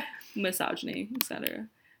like Yeah. misogyny, etc.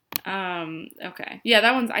 Okay. Yeah,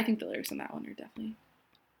 that one's, I think the lyrics in that one are definitely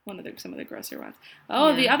some of the grosser ones. Oh,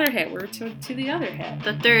 Yeah. the other hit. We're to the other hit.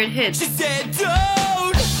 The third hit. She said,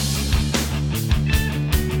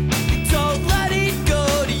 don't let it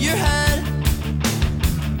go to your head.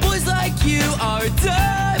 Boys like you are a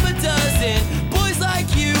dime a dozen. Boys like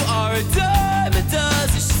you are a dime a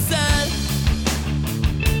dozen. She said,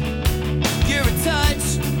 you're a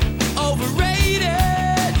touch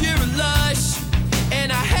overrated. You're a lush,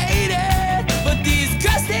 and I hate it. But these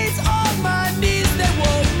crust stains on my knees, that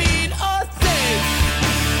won't mean a thing.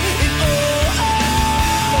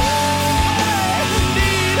 And I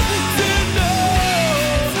need to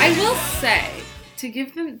know. I will say, to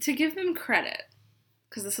give them credit,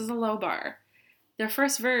 because this is a low bar, their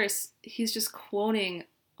first verse, he's just quoting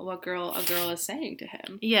what a girl is saying to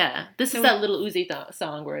him. Yeah. This So- is that little Uzi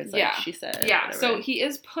song where it's like, Yeah. she said. Yeah, whatever. so he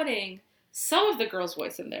is putting some of the girl's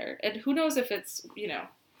voice in there, and who knows if it's, you know,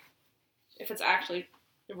 if it's actually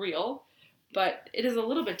real, but it is a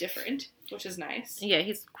little bit different, which is nice. Yeah,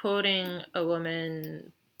 he's quoting a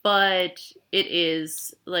woman, but it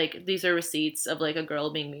is like, these are receipts of like a girl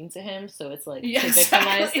being mean to him, so it's like Yeah, to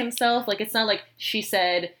victimize exactly. himself. Like, it's not like she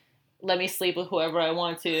said, let me sleep with whoever I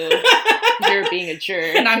want to. You're being a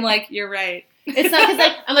jerk. And I'm like, you're right. It's not because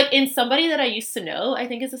like, I'm like, in Somebody That I Used to Know, I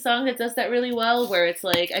think is a song that does that really well, where it's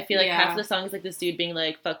like, I feel like Yeah. half the song is like this dude being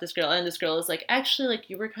like, fuck this girl, and this girl is like, actually, like,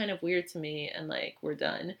 you were kind of weird to me, and like, we're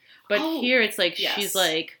done. But Oh, here it's like, yes. she's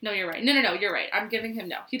like, No, you're right. No, you're right. I'm giving him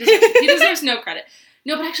no. He deserves no credit.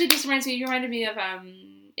 No, but actually, this reminds me. You reminded me of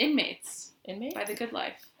Inmates inmate? by The Good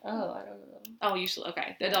Life. Oh, I don't know. Oh, usually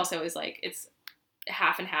okay. That also is like, it's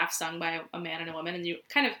half and half sung by a man and a woman, and you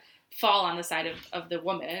kind of fall on the side of the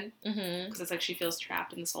woman Mm-hmm. because it's like she feels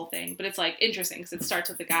trapped in this whole thing. But it's like interesting because it starts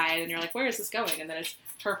with the guy and you're like, where is this going? And then it's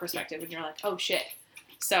her perspective and you're like, oh shit.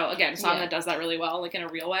 So again, a song Yeah. that does that really well, like in a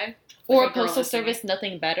real way. Or Like a girl Postal is singing. Service,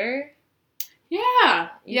 Nothing Better. Yeah.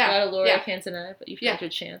 You Yeah. got a Laura Yeah. can't deny, but you've Yeah. got your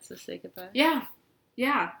chance to say goodbye. Yeah.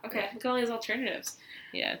 Yeah. Okay. Look at all these alternatives.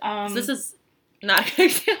 Yeah. So this is not a good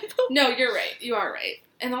example. No, you're right. You are right.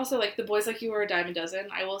 And also, like, the boys like you were a dime a dozen.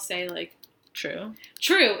 I will say, like, True.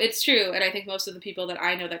 true. It's true. And I think most of the people that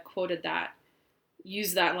I know that quoted that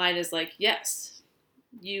use that line as, like, yes,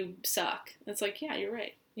 you suck. It's like, yeah, you're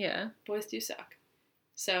right. Yeah. Boys do suck.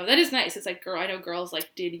 So that is nice. It's like, I know girls,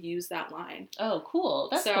 like, did use that line. Oh, cool.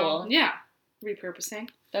 That's so, cool. Yeah. Repurposing.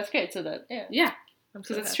 That's great. So that, yeah. Yeah. I'm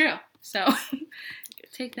Because so it's happy. true. So,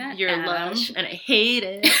 take that. You're Adam. lush, and I hate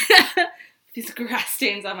it. These grass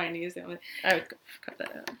stains on my knees. I would cut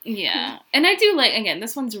that out. Yeah. And I do like, again,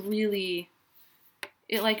 this one's really,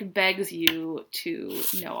 it like begs you to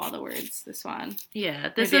know all the words, this one. Yeah,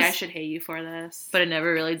 this Maybe is. I should hate you for this. But it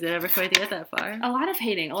never really did ever quite get that far. A lot of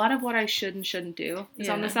hating, a lot of what I should and shouldn't do is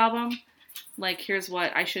on Yeah. this album. Like, here's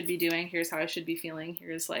what I should be doing, here's how I should be feeling,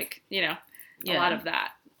 here's like, you know, a lot of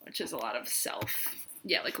that, which is a lot of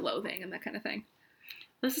like loathing and that kind of thing.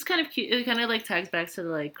 This is kind of cute. It kind of like tags back to the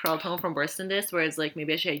like crawled home from worse than this, where it's like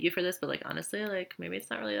maybe I should hate you for this, but like honestly, like maybe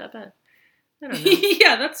it's not really that bad. I don't know.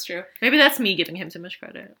 Yeah, that's true. Maybe that's me giving him too much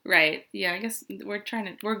credit. Right. Yeah, I guess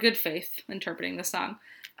we're good faith interpreting the song.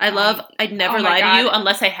 I'd never oh my lie God. to you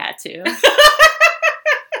unless I had to.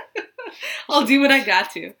 I'll do what I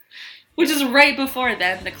got to. Which is right before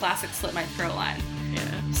then the classic Slit My Throat line.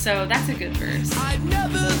 Yeah. So that's a good verse. I'd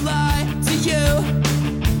never lie to you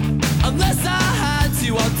unless I had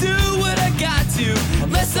to. I'll do what I got to.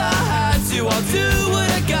 Unless I had to, I'll do what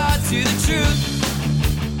I got to. The truth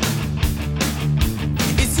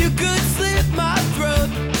is you could slit my throat,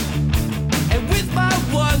 and with my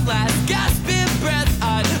one last gasping breath,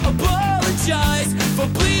 I'd apologize for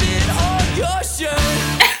bleeding on your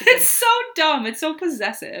shirt. It's so dumb. It's so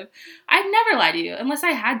possessive. I'd never lie to you unless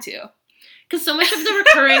I had to. Because so much of the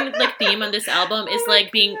recurring like theme on this album is Oh my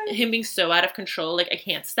like him being so out of control. Like I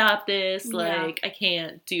can't stop this. Yeah. Like I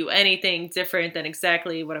can't do anything different than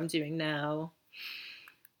exactly what I'm doing now.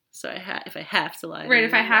 So if I have to lie, to Right, you,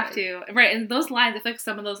 if I have like, to. Right, and those lines, I feel like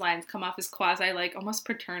some of those lines come off as quasi, like, almost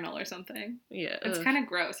paternal or something. Yeah, It's ugh. kind of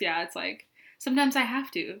gross. Yeah, it's like, sometimes I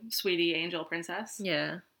have to, sweetie, angel, princess.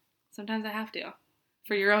 Yeah. Sometimes I have to.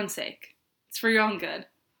 For your own sake. It's for your own good.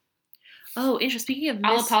 Oh, interesting. Speaking of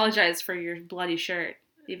I'll apologize for your bloody shirt,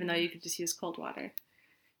 even though you could just use cold water.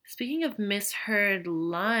 Speaking of misheard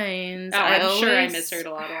lines, Oh, I'm sure I always misheard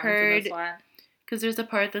a lot of lines in heard this line. because there's a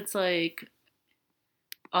part that's like,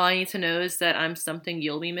 all I need to know is that I'm something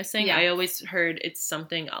you'll be missing. Yeah. I always heard it's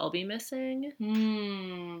something I'll be missing.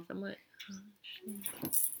 Somewhat.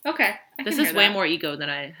 Okay. I This can is hear way that. more ego than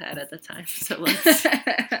I had at the time. So let's.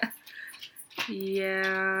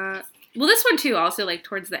 Yeah. Well, this one too, also, like,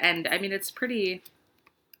 towards the end, I mean, it's pretty...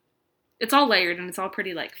 It's all layered, and it's all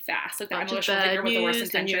pretty, like, fast. Like, If I'm the just wishful thinker bad with the worst news,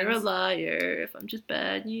 then you're a intentions. liar. If I'm just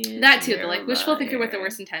bad news, That then too, the, you're like, a wishful thinker with the liar.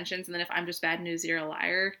 worst intentions, and then if I'm just bad news, you're a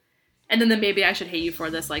liar. And then the maybe I should hate you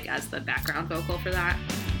for this, like, as the background vocal for that.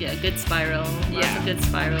 Yeah, good spiral. Lots Yeah. of good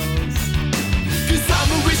spirals. Cause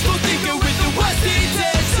I'm a wishful thinker with the worst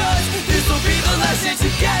intentions. This'll be the last chance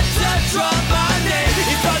you get to drop my name.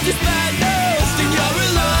 If I'm just bad news, then you're a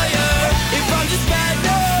liar. If I'm just bad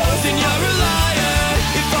news, then you're a liar.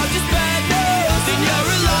 If I'm just bad news, then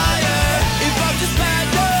you're a liar. If I'm just bad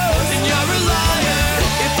news, then you're a liar.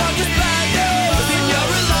 If I'm just bad news, then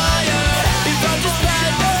you're a liar. If I'm just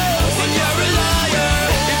bad news, then you're a liar.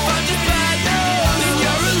 If I'm just bad news, then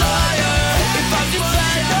you're a liar. If I'm just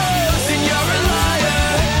bad news, then you're a liar.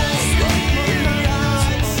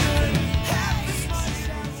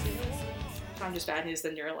 If I'm just bad news,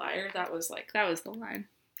 then you're a liar. That was the line.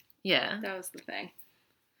 Yeah. That was the thing.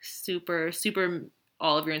 Super, super,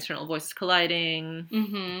 all of your internal voices colliding,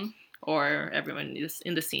 Mm-hmm. or everyone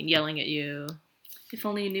in the scene yelling at you. If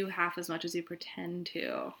only you knew half as much as you pretend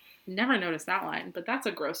to. Never noticed that line, but that's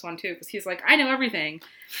a gross one too, because he's like, I know everything,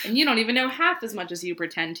 and you don't even know half as much as you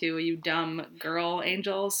pretend to, you dumb girl,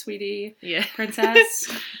 angel, sweetie, Yeah.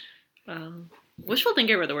 princess. Wishful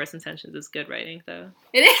thinker with the worst intentions is good writing, though.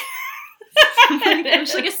 It is.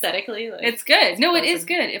 Just like aesthetically, like It's good. No, it is awesome.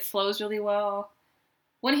 good. It flows really well.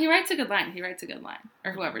 When he writes a good line, he writes a good line.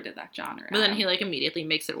 Or whoever did that, John or But then Adam. he like immediately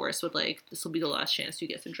makes it worse with like, this will be the last chance you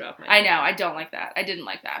get to drop my. I know, I don't like that. I didn't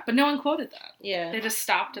like that. But no one quoted that. Yeah. They just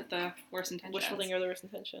stopped at the worst intentions. Wishful thinker with the worst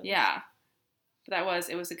intentions. Yeah. But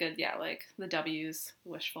it was a good, like, the W's,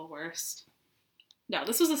 wishful worst. No,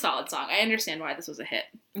 this was a solid song. I understand why this was a hit.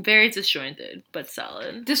 Very disjointed, but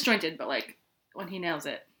solid. Disjointed, but like when he nails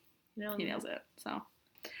it, No. he nails it. So,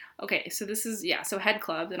 okay, so this is so Head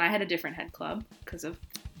Club, and I had a different Head Club because of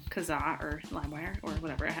Kazaa or LimeWire or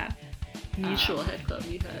whatever I had. Mutual Head Club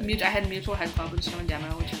you had. I had Mutual Head Club with Show and Demo,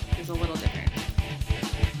 which is a little different.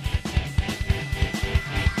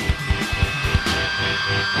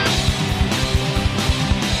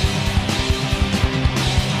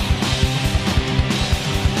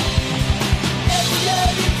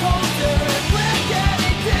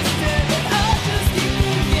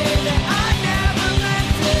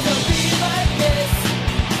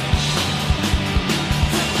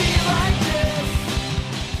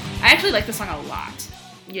 I actually like this song a lot.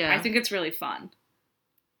 Yeah. I think it's really fun.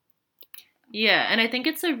 Yeah, and I think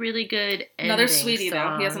it's a really good Another ending sweetie,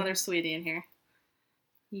 though. He has song. another sweetie in here.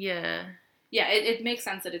 Yeah. Yeah, it makes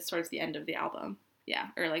sense that it's towards the end of the album. Yeah,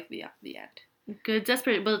 or like the end. Good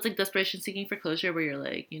desperate, but it's like desperation seeking for closure where you're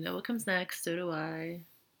like, you know what comes next, so do I.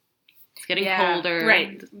 It's getting colder.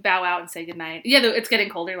 Right. Bow out and say goodnight. Yeah, it's getting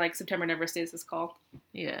colder, like September Never Stays is called.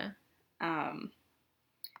 Yeah.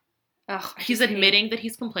 He's He's admitting that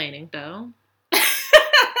he's complaining, though.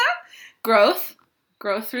 Growth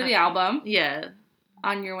through the album. Yeah.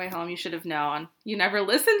 On your way home, you should have known. You never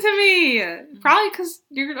listened to me. Probably because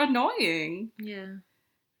you're annoying. Yeah.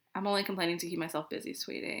 I'm only complaining to keep myself busy,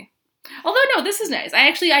 sweetie. Although, no, this is nice. I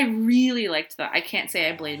really liked that. I can't say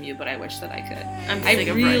I blame you, but I wish that I could. I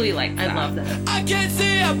really liked that. I love that. I can't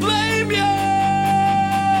say I blame you,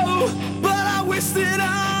 but I wish that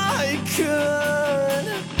I could.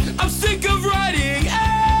 I'm sick of writing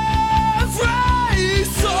every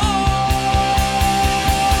song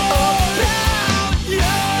about you.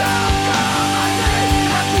 Don't call my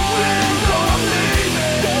name at the window, I'm leaving.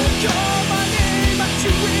 Don't call my name at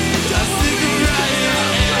your window, I'm sick of writing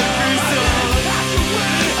every song.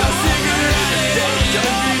 I'm sick of writing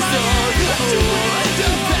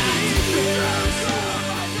every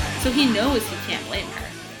song. So he knows he can't blame her.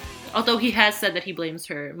 Although he has said that he blames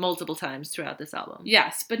her multiple times throughout this album.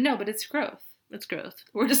 Yes, but it's growth. It's growth.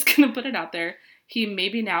 We're just going to put it out there. He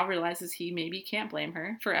maybe now realizes he maybe can't blame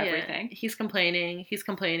her for everything. Yeah, he's complaining. He's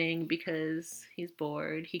complaining because he's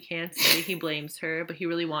bored. He can't say he blames her, but he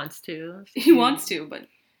really wants to. He wants to, but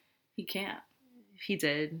he can't. He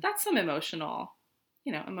did. That's some emotional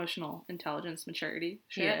intelligence, maturity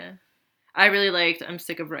shit. Yeah. I really liked I'm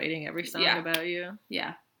sick of writing every song Yeah. about you.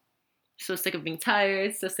 Yeah. So sick of being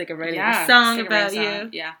tired. So sick of writing Yeah, a song sick of about writing a you. song.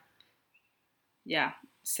 Yeah. Yeah.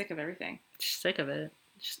 Sick of everything. Just sick of it.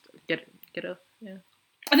 Just get up. Yeah.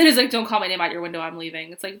 And then he's like, don't call my name out your window, I'm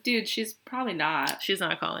leaving. It's like, dude, she's probably not. She's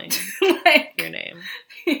not calling Like, your name.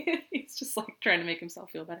 he's just like trying to make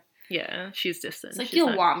himself feel better. Yeah, she's distant. It's like, She's you'll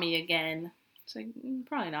not- want me again. It's like,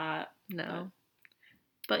 probably not. No.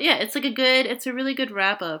 But yeah, it's it's a really good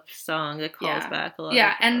wrap up song that calls Yeah. back a lot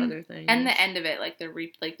Yeah, of and- other things. And the end of it, like the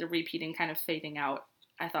repeating kind of fading out,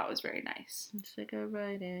 I thought was very nice. I'm sick of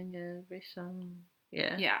writing every song.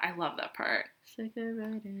 Yeah. Yeah, I love that part. Sick of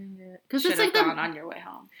writing it. Because Should it's have like gone on your way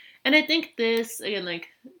home. And I think this, again, like,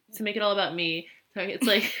 to make it all about me, it's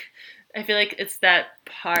like, I feel like it's that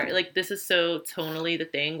part, like, this is so tonally the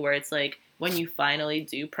thing where it's like, when you finally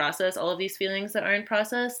do process all of these feelings that aren't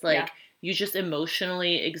processed, like, Yeah. you just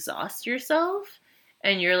emotionally exhaust yourself,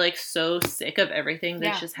 and you're, like, so sick of everything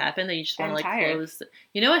that's Yeah. just happened that you just want to, I'm like, tired. close.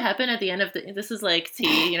 You know what happened at the end of this is, like,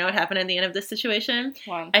 tea, you know what happened at the end of this situation?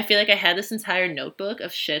 One. I feel like I had this entire notebook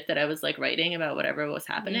of shit that I was, like, writing about whatever was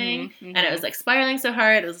happening. Mhm, And it was, like, spiraling so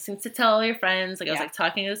hard. I was listening to tell all your friends. Like, I was, Yeah. like,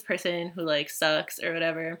 talking to this person who, like, sucks or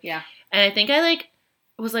whatever. Yeah. And I think I, like,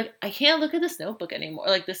 was like, I can't look at this notebook anymore.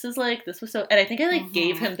 Like, this was so... And I think I, like,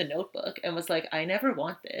 gave him the notebook and was like, I never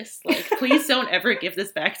want this. Like, please don't ever give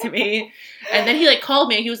this back to me. And then he, like, called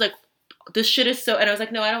me and he was like, this shit is so... And I was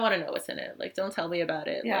like, no, I don't want to know what's in it. Like, don't tell me about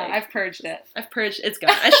it. Yeah, like, I've purged it. I've purged... It's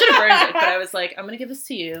gone. I should have burned it, but I was like, I'm going to give this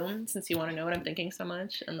to you since you want to know what I'm thinking so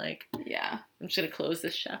much. And, like, Yeah. I'm just going to close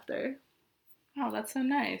this chapter. Oh, that's so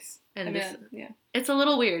nice. And I this... mean, yeah. It's a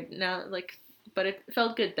little weird now, like, but it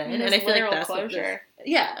felt good then. And And I there's feel like literal that's closure.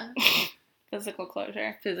 yeah, Physical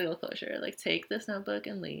closure. physical closure. Like, take this notebook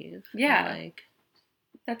and leave. Yeah. And, like,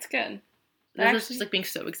 That's good. this is Actually- just like being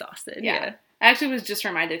so exhausted. Yeah. I actually was just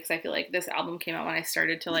reminded because I feel like this album came out when I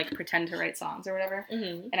started to like pretend to write songs or whatever.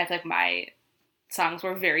 Mm-hmm. And I feel like my songs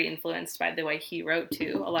were very influenced by the way he wrote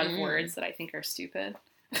too. A lot of Mm. words that I think are stupid.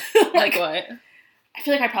 Like what? I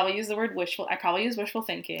feel like I probably use the word wishful. I probably use wishful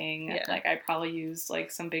thinking. Yeah. Like I probably use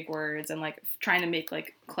like some big words and like trying to make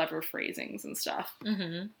like clever phrasings and stuff.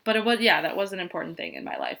 Mm-hmm. But it was that was an important thing in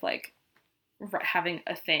my life. Like having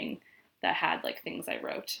a thing that had like things I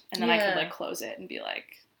wrote, and then I could Yeah. like close it and be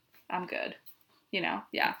like, I'm good, you know?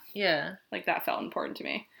 Yeah, Yeah. like that felt important to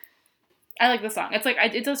me. I like the song. It's like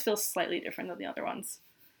it does feel slightly different than the other ones.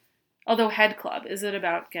 Although Head Club, is it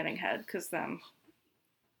about getting head? Because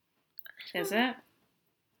is it?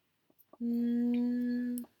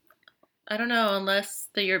 I don't know, unless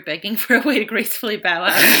that you're begging for a way to gracefully bow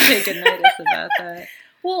out and say goodnight is about that.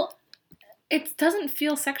 Well, it doesn't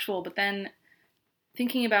feel sexual, but then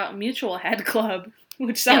thinking about Mutual Head Club,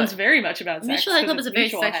 which sounds very much about sex. Mutual Head 'cause Club it's is a very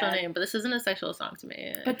Mutual sexual Head. name, but this isn't a sexual song to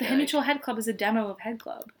me. But the Mutual Head Club is a demo of Head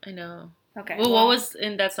Club. I know. Okay. Well, what was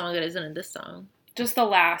in that song that isn't in this song? Just the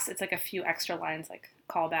last, it's like a few extra lines, like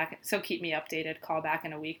call back, so keep me updated, call back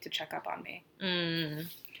in a week to check up on me.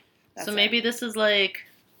 That's So it. maybe this is like...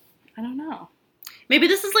 I don't know. Maybe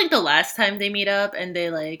this is like the last time they meet up and they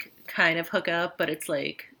like kind of hook up, but it's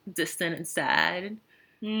like distant and sad.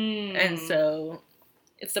 And so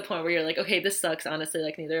it's the point where you're like, okay, this sucks, honestly.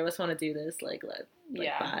 Like, neither of us want to do this. Like, bye.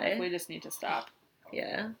 Like, we just need to stop.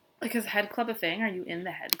 Yeah. Like, is Head Club a thing? Are you in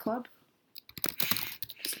the Head Club?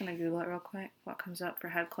 Just gonna Google it real quick. What comes up for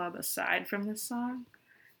Head Club aside from this song,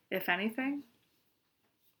 if anything?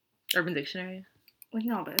 Urban Dictionary. Well,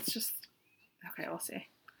 no, but it's just okay. We'll see.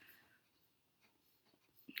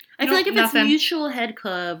 I feel like if nothing. it's Mutual Head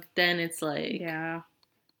Club, then it's like Yeah.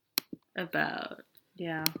 about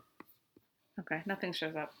Yeah. Okay. Nothing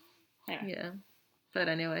shows up. Anyway. yeah. But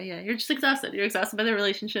anyway, yeah, you're just exhausted. You're exhausted by the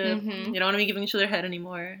relationship. Mhm. You don't want to be giving each other head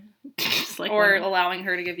anymore. Just like Or when- allowing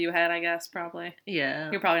her to give you head, I guess, probably.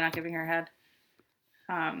 yeah. You're probably not giving her head.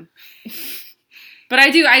 But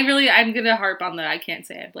I'm gonna harp on the I can't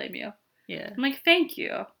say I blame you. Yeah. I'm like, thank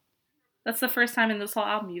you. That's the first time in this whole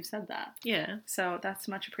album you've said that. Yeah. So that's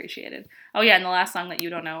much appreciated. Oh yeah, and the last song that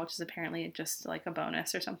you don't know, which is apparently just like a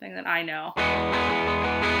bonus or something that I know.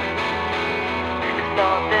 It's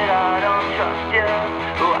not that I don't trust you.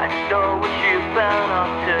 Oh, I just know what you've been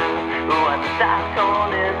up to. Oh, I'm that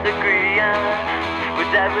on disagreeing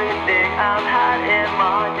with everything I've had in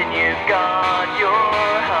mind, and you've got your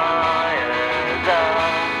hires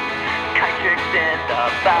up. Kind tricks in the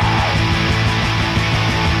bag.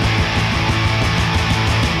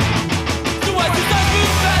 So I just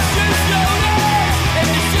move faster slowly, and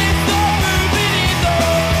the shit's not moving either.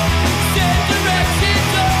 Same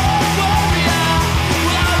directions of warrior.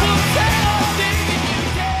 Well, I will tell things you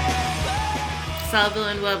can. Salvo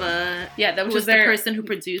and Webba. Yeah, that Who was was the their person who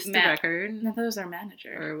produced the Matt. record No, that was our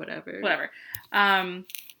manager. or whatever. Whatever.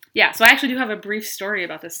 Yeah, so I actually do have a brief story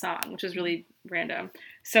about this song, which is really random.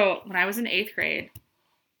 So when I was in 8th grade,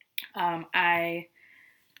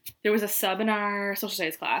 there was a sub in our social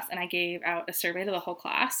studies class, and I gave out a survey to the whole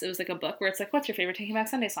class. It was like a book where it's like, what's your favorite Taking Back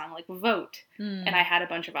Sunday song? Like, vote. And I had a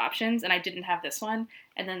bunch of options, and I didn't have this one.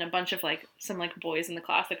 And then a bunch of like some like boys in the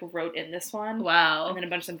class like wrote in this one. Wow. And then a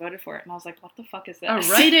bunch of them voted for it, and I was like, what the fuck is this?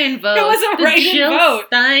 A write-in vote. It was a The write-in Jill vote.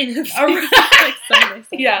 Stein of A- like Sunday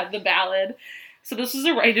song. Yeah, the ballad. So this was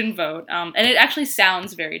a write-in vote, and it actually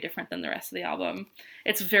sounds very different than the rest of the album.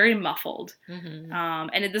 It's very muffled, Mhm.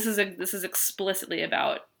 and this is explicitly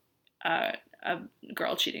about a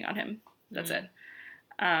girl cheating on him. That's it.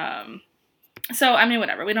 So I mean,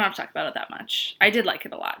 whatever. We don't have to talk about it that much. I did like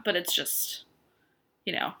it a lot, but it's just,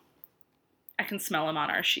 you know, I can smell him on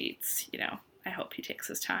our sheets. You know, I hope he takes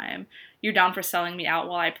his time. You're down for selling me out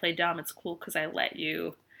while I play dumb. It's cool because I let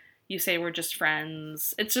you. You say we're just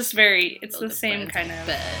friends. It's just very, it's the same kind of.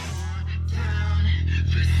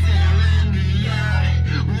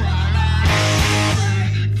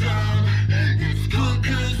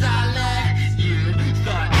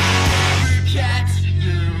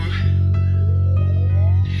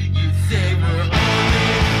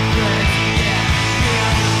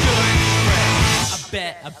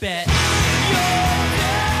 Bet. I bet.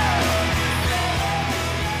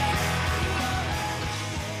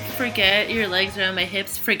 Forget your legs around my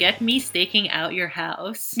hips. Forget me staking out your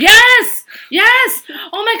house. Yes! Yes!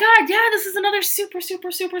 Oh my god, yeah, this is another super,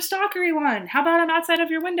 super, super stalkery one. How about I'm outside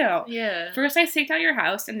of your window? Yeah. First I staked out your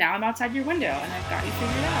house, and now I'm outside your window, and I've got you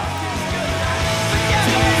figured out.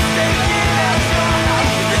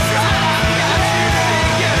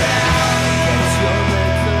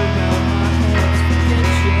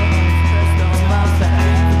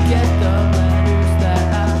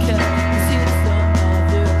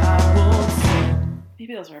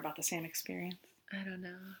 Maybe those are about the same experience. I don't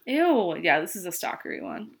know. Ew. Yeah, this is a stalkery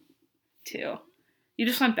one, too. You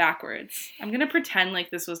just went backwards. I'm gonna pretend like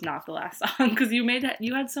this was not the last song because you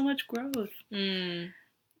had so much growth.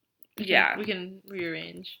 Yeah. We can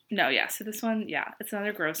rearrange. No, yeah. So this one, yeah, it's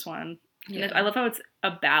another gross one. Yeah. And I love how it's a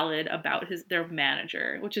ballad about their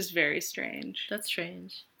manager, which is very strange. That's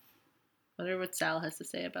strange. wonder what Sal has to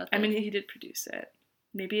say about that. I mean, he did produce it.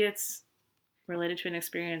 Maybe it's related to an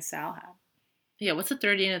experience Sal had. yeah, what's a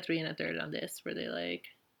 30 and a 3 and a third on this? Where they like,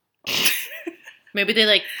 maybe they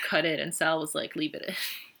like cut it and Sal was like, leave it in.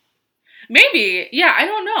 Maybe. Yeah, I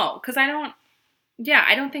don't know. Because I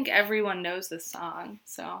don't think everyone knows this song.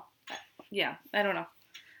 So, yeah, I don't know.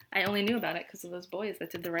 I only knew about it because of those boys that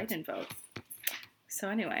did the write-in vote. So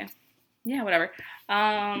anyway, yeah, whatever.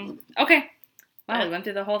 Okay. Wow, we went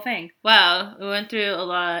through the whole thing. Wow, we went through a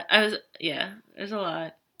lot. There's a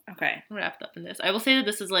lot Okay. wrapped up in this. I will say that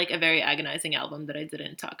this is like a very agonizing album that I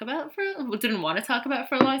didn't want to talk about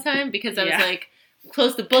for a long time because I was Yeah. like,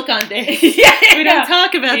 close the book on this. Yeah, We don't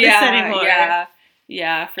talk about this anymore.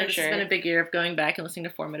 Yeah, for And sure. It's been a big year of going back and listening to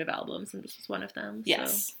formative albums, and this was one of them.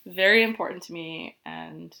 Yes, very important to me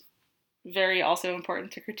and very also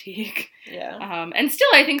important to critique. Yeah. And still,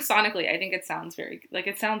 I think sonically, I think it sounds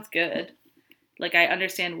it sounds good. Like, I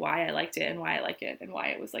understand why I liked it and why I like it and why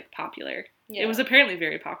it was, like, popular. Yeah. It was apparently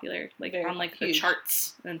very popular, like, Very on, like, the huge.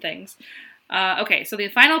 charts and things. Okay, so the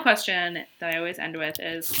final question that I always end with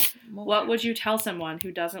is, what would you tell someone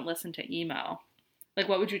who doesn't listen to emo? Like,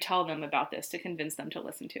 what would you tell them about this to convince them to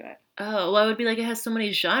listen to it? Oh, well, I would be like, it has so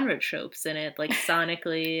many genre tropes in it, like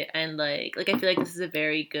sonically, and like I feel like this is a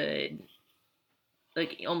very good,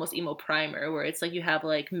 like, almost emo primer, where it's like you have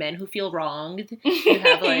like men who feel wronged, you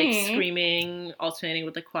have like screaming alternating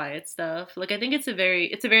with the quiet stuff. Like, I think it's a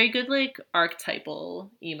very good like archetypal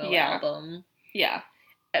emo Yeah. album. Yeah.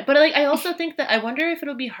 But like, I also think that I wonder if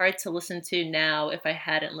it'll be hard to listen to now if I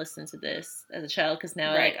hadn't listened to this as a child, because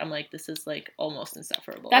now Right. like I'm like, this is like almost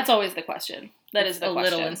insufferable. That's always the question. That is It's the a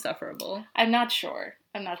question. little insufferable. I'm not sure.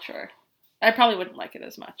 I probably wouldn't like it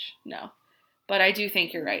as much. No. But I do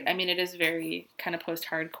think you're right. I mean, it is very kind of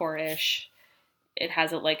post-hardcore-ish. It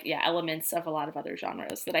has, elements of a lot of other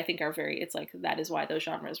genres that I think are it's like, that is why those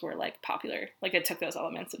genres were, like, popular. Like, it took those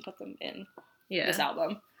elements and put them in Yeah. this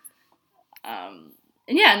album. And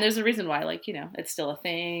there's a reason why, like, you know, it's still a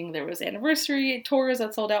thing. There was anniversary tours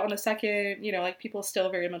that sold out in a second. You know, like, people still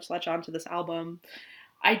very much latch on to this album.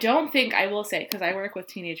 I don't think, I will say, because I work with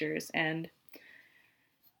teenagers, and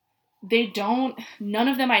none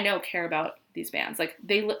of them I know care about these bands. Like,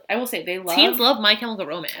 I will say, they love... Teens love My Chemical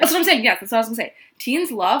Romance. That's what I'm saying, yes, that's what I was going to say.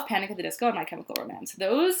 Teens love Panic at the Disco and My Chemical Romance.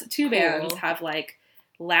 Those two bands have, like,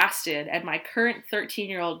 lasted, and my current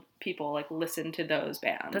 13-year-old people, like, listen to those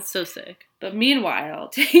bands. That's so sick. But meanwhile,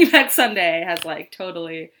 Taking Back Sunday has, like,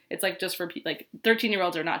 totally... It's, like, just for... Like,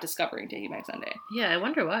 13-year-olds are not discovering Taking Back Sunday. Yeah, I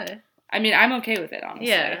wonder why. I mean, I'm okay with it, honestly.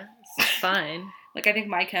 Yeah, it's fine. Like, I think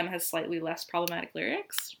My Chem has slightly less problematic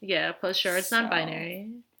lyrics. Yeah, plus sure, it's So- non-binary.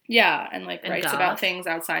 Yeah, and, like, And writes goth. about things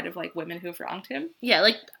outside of, like, women who've wronged him. Yeah,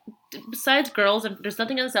 like, besides girls, there's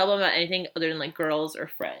nothing on this album about anything other than, like, girls or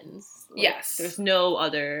friends. Like, Yes. There's no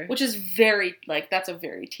other... Which is very, like, that's a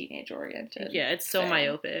very teenage-oriented. Yeah, it's so thing.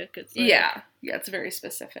 myopic. It's like, Yeah, it's very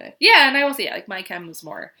specific. Yeah, and I will say, like, My Chem was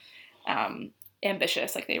more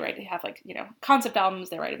ambitious. Like, they have, like, you know, concept albums.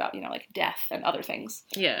 They write about, you know, like, death and other things.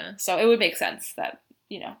 Yeah. So it would make sense that,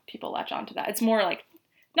 you know, people latch on to that. It's more, like,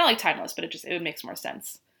 not, like, timeless, but it would make more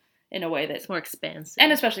sense in a way that... It's more expansive.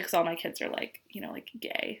 And especially because all my kids are, like, you know, like,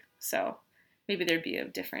 gay. So maybe there'd be a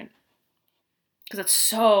different... Because it's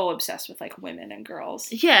so obsessed with, like, women and girls.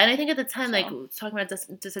 Yeah, and I think at the time, like, So. talking about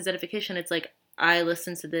disidentification, it's like, I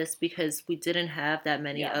listened to this because we didn't have that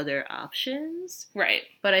many Yeah. other options. Right.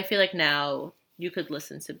 But I feel like now you could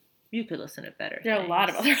listen to better There are a lot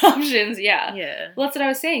of things. other options, yeah. Yeah. Well, that's what I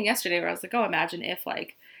was saying yesterday, where I was like, oh, imagine if,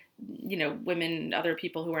 like, you know, women, other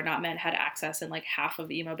people who are not men had access, and, like, half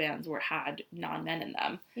of emo bands had non-men in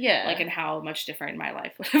them. Yeah. Like, and how much different my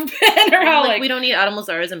life would have been, or how, like... we don't need Adam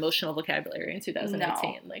Lazara's emotional vocabulary in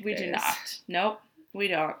 2018. No, Like, we do there's- not. Nope, we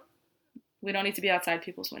don't. We don't need to be outside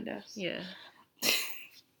people's windows. Yeah.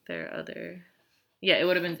 There are other... Yeah, it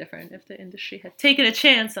would have been different if the industry had taken a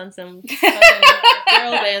chance on some fucking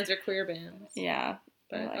girl bands or queer bands. Yeah,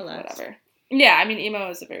 But like, alas. whatever. Yeah, I mean, emo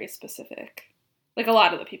is a very specific... Like, a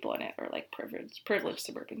lot of the people in it are, like, privileged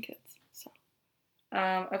suburban kids. So,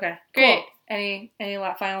 okay, great. Cool. Any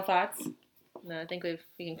final thoughts? No, I think we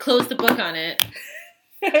can close the book on it.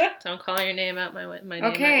 Don't call your name out my name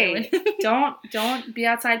Okay, out my window. don't be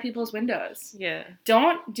outside people's windows. Yeah.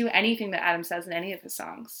 Don't do anything that Adam says in any of his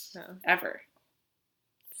songs. No. Ever.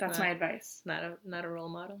 That's not- my advice. Not a role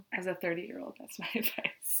model. As a 30-year-old, that's my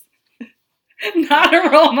advice. Not a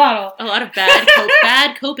role model. A lot of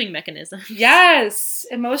bad coping mechanisms. Yes!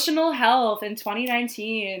 Emotional health in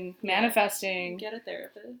 2019. Manifesting. Get a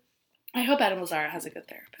therapist. I hope Adam Lazara has a good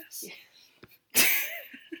therapist.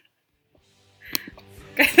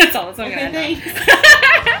 Okay, that's all. That's what I'm going to end on. Thanks.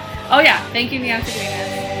 Oh, yeah. Thank you, Neon, for doing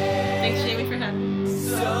this. Thanks, Jamie, for having me.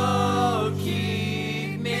 So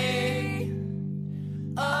keep me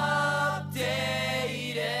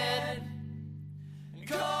updated.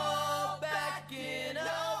 Call back in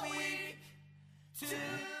a week to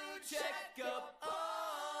check up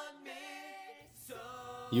on me.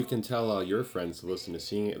 You can tell all your friends to listen to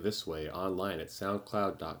Seeing It This Way online at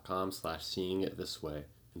soundcloud.com/seeingitThisWay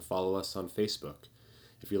and follow us on Facebook.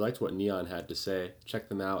 If you liked what Neon had to say, check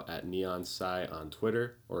them out at NeonSci on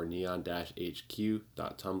Twitter or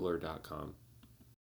neon-hq.tumblr.com.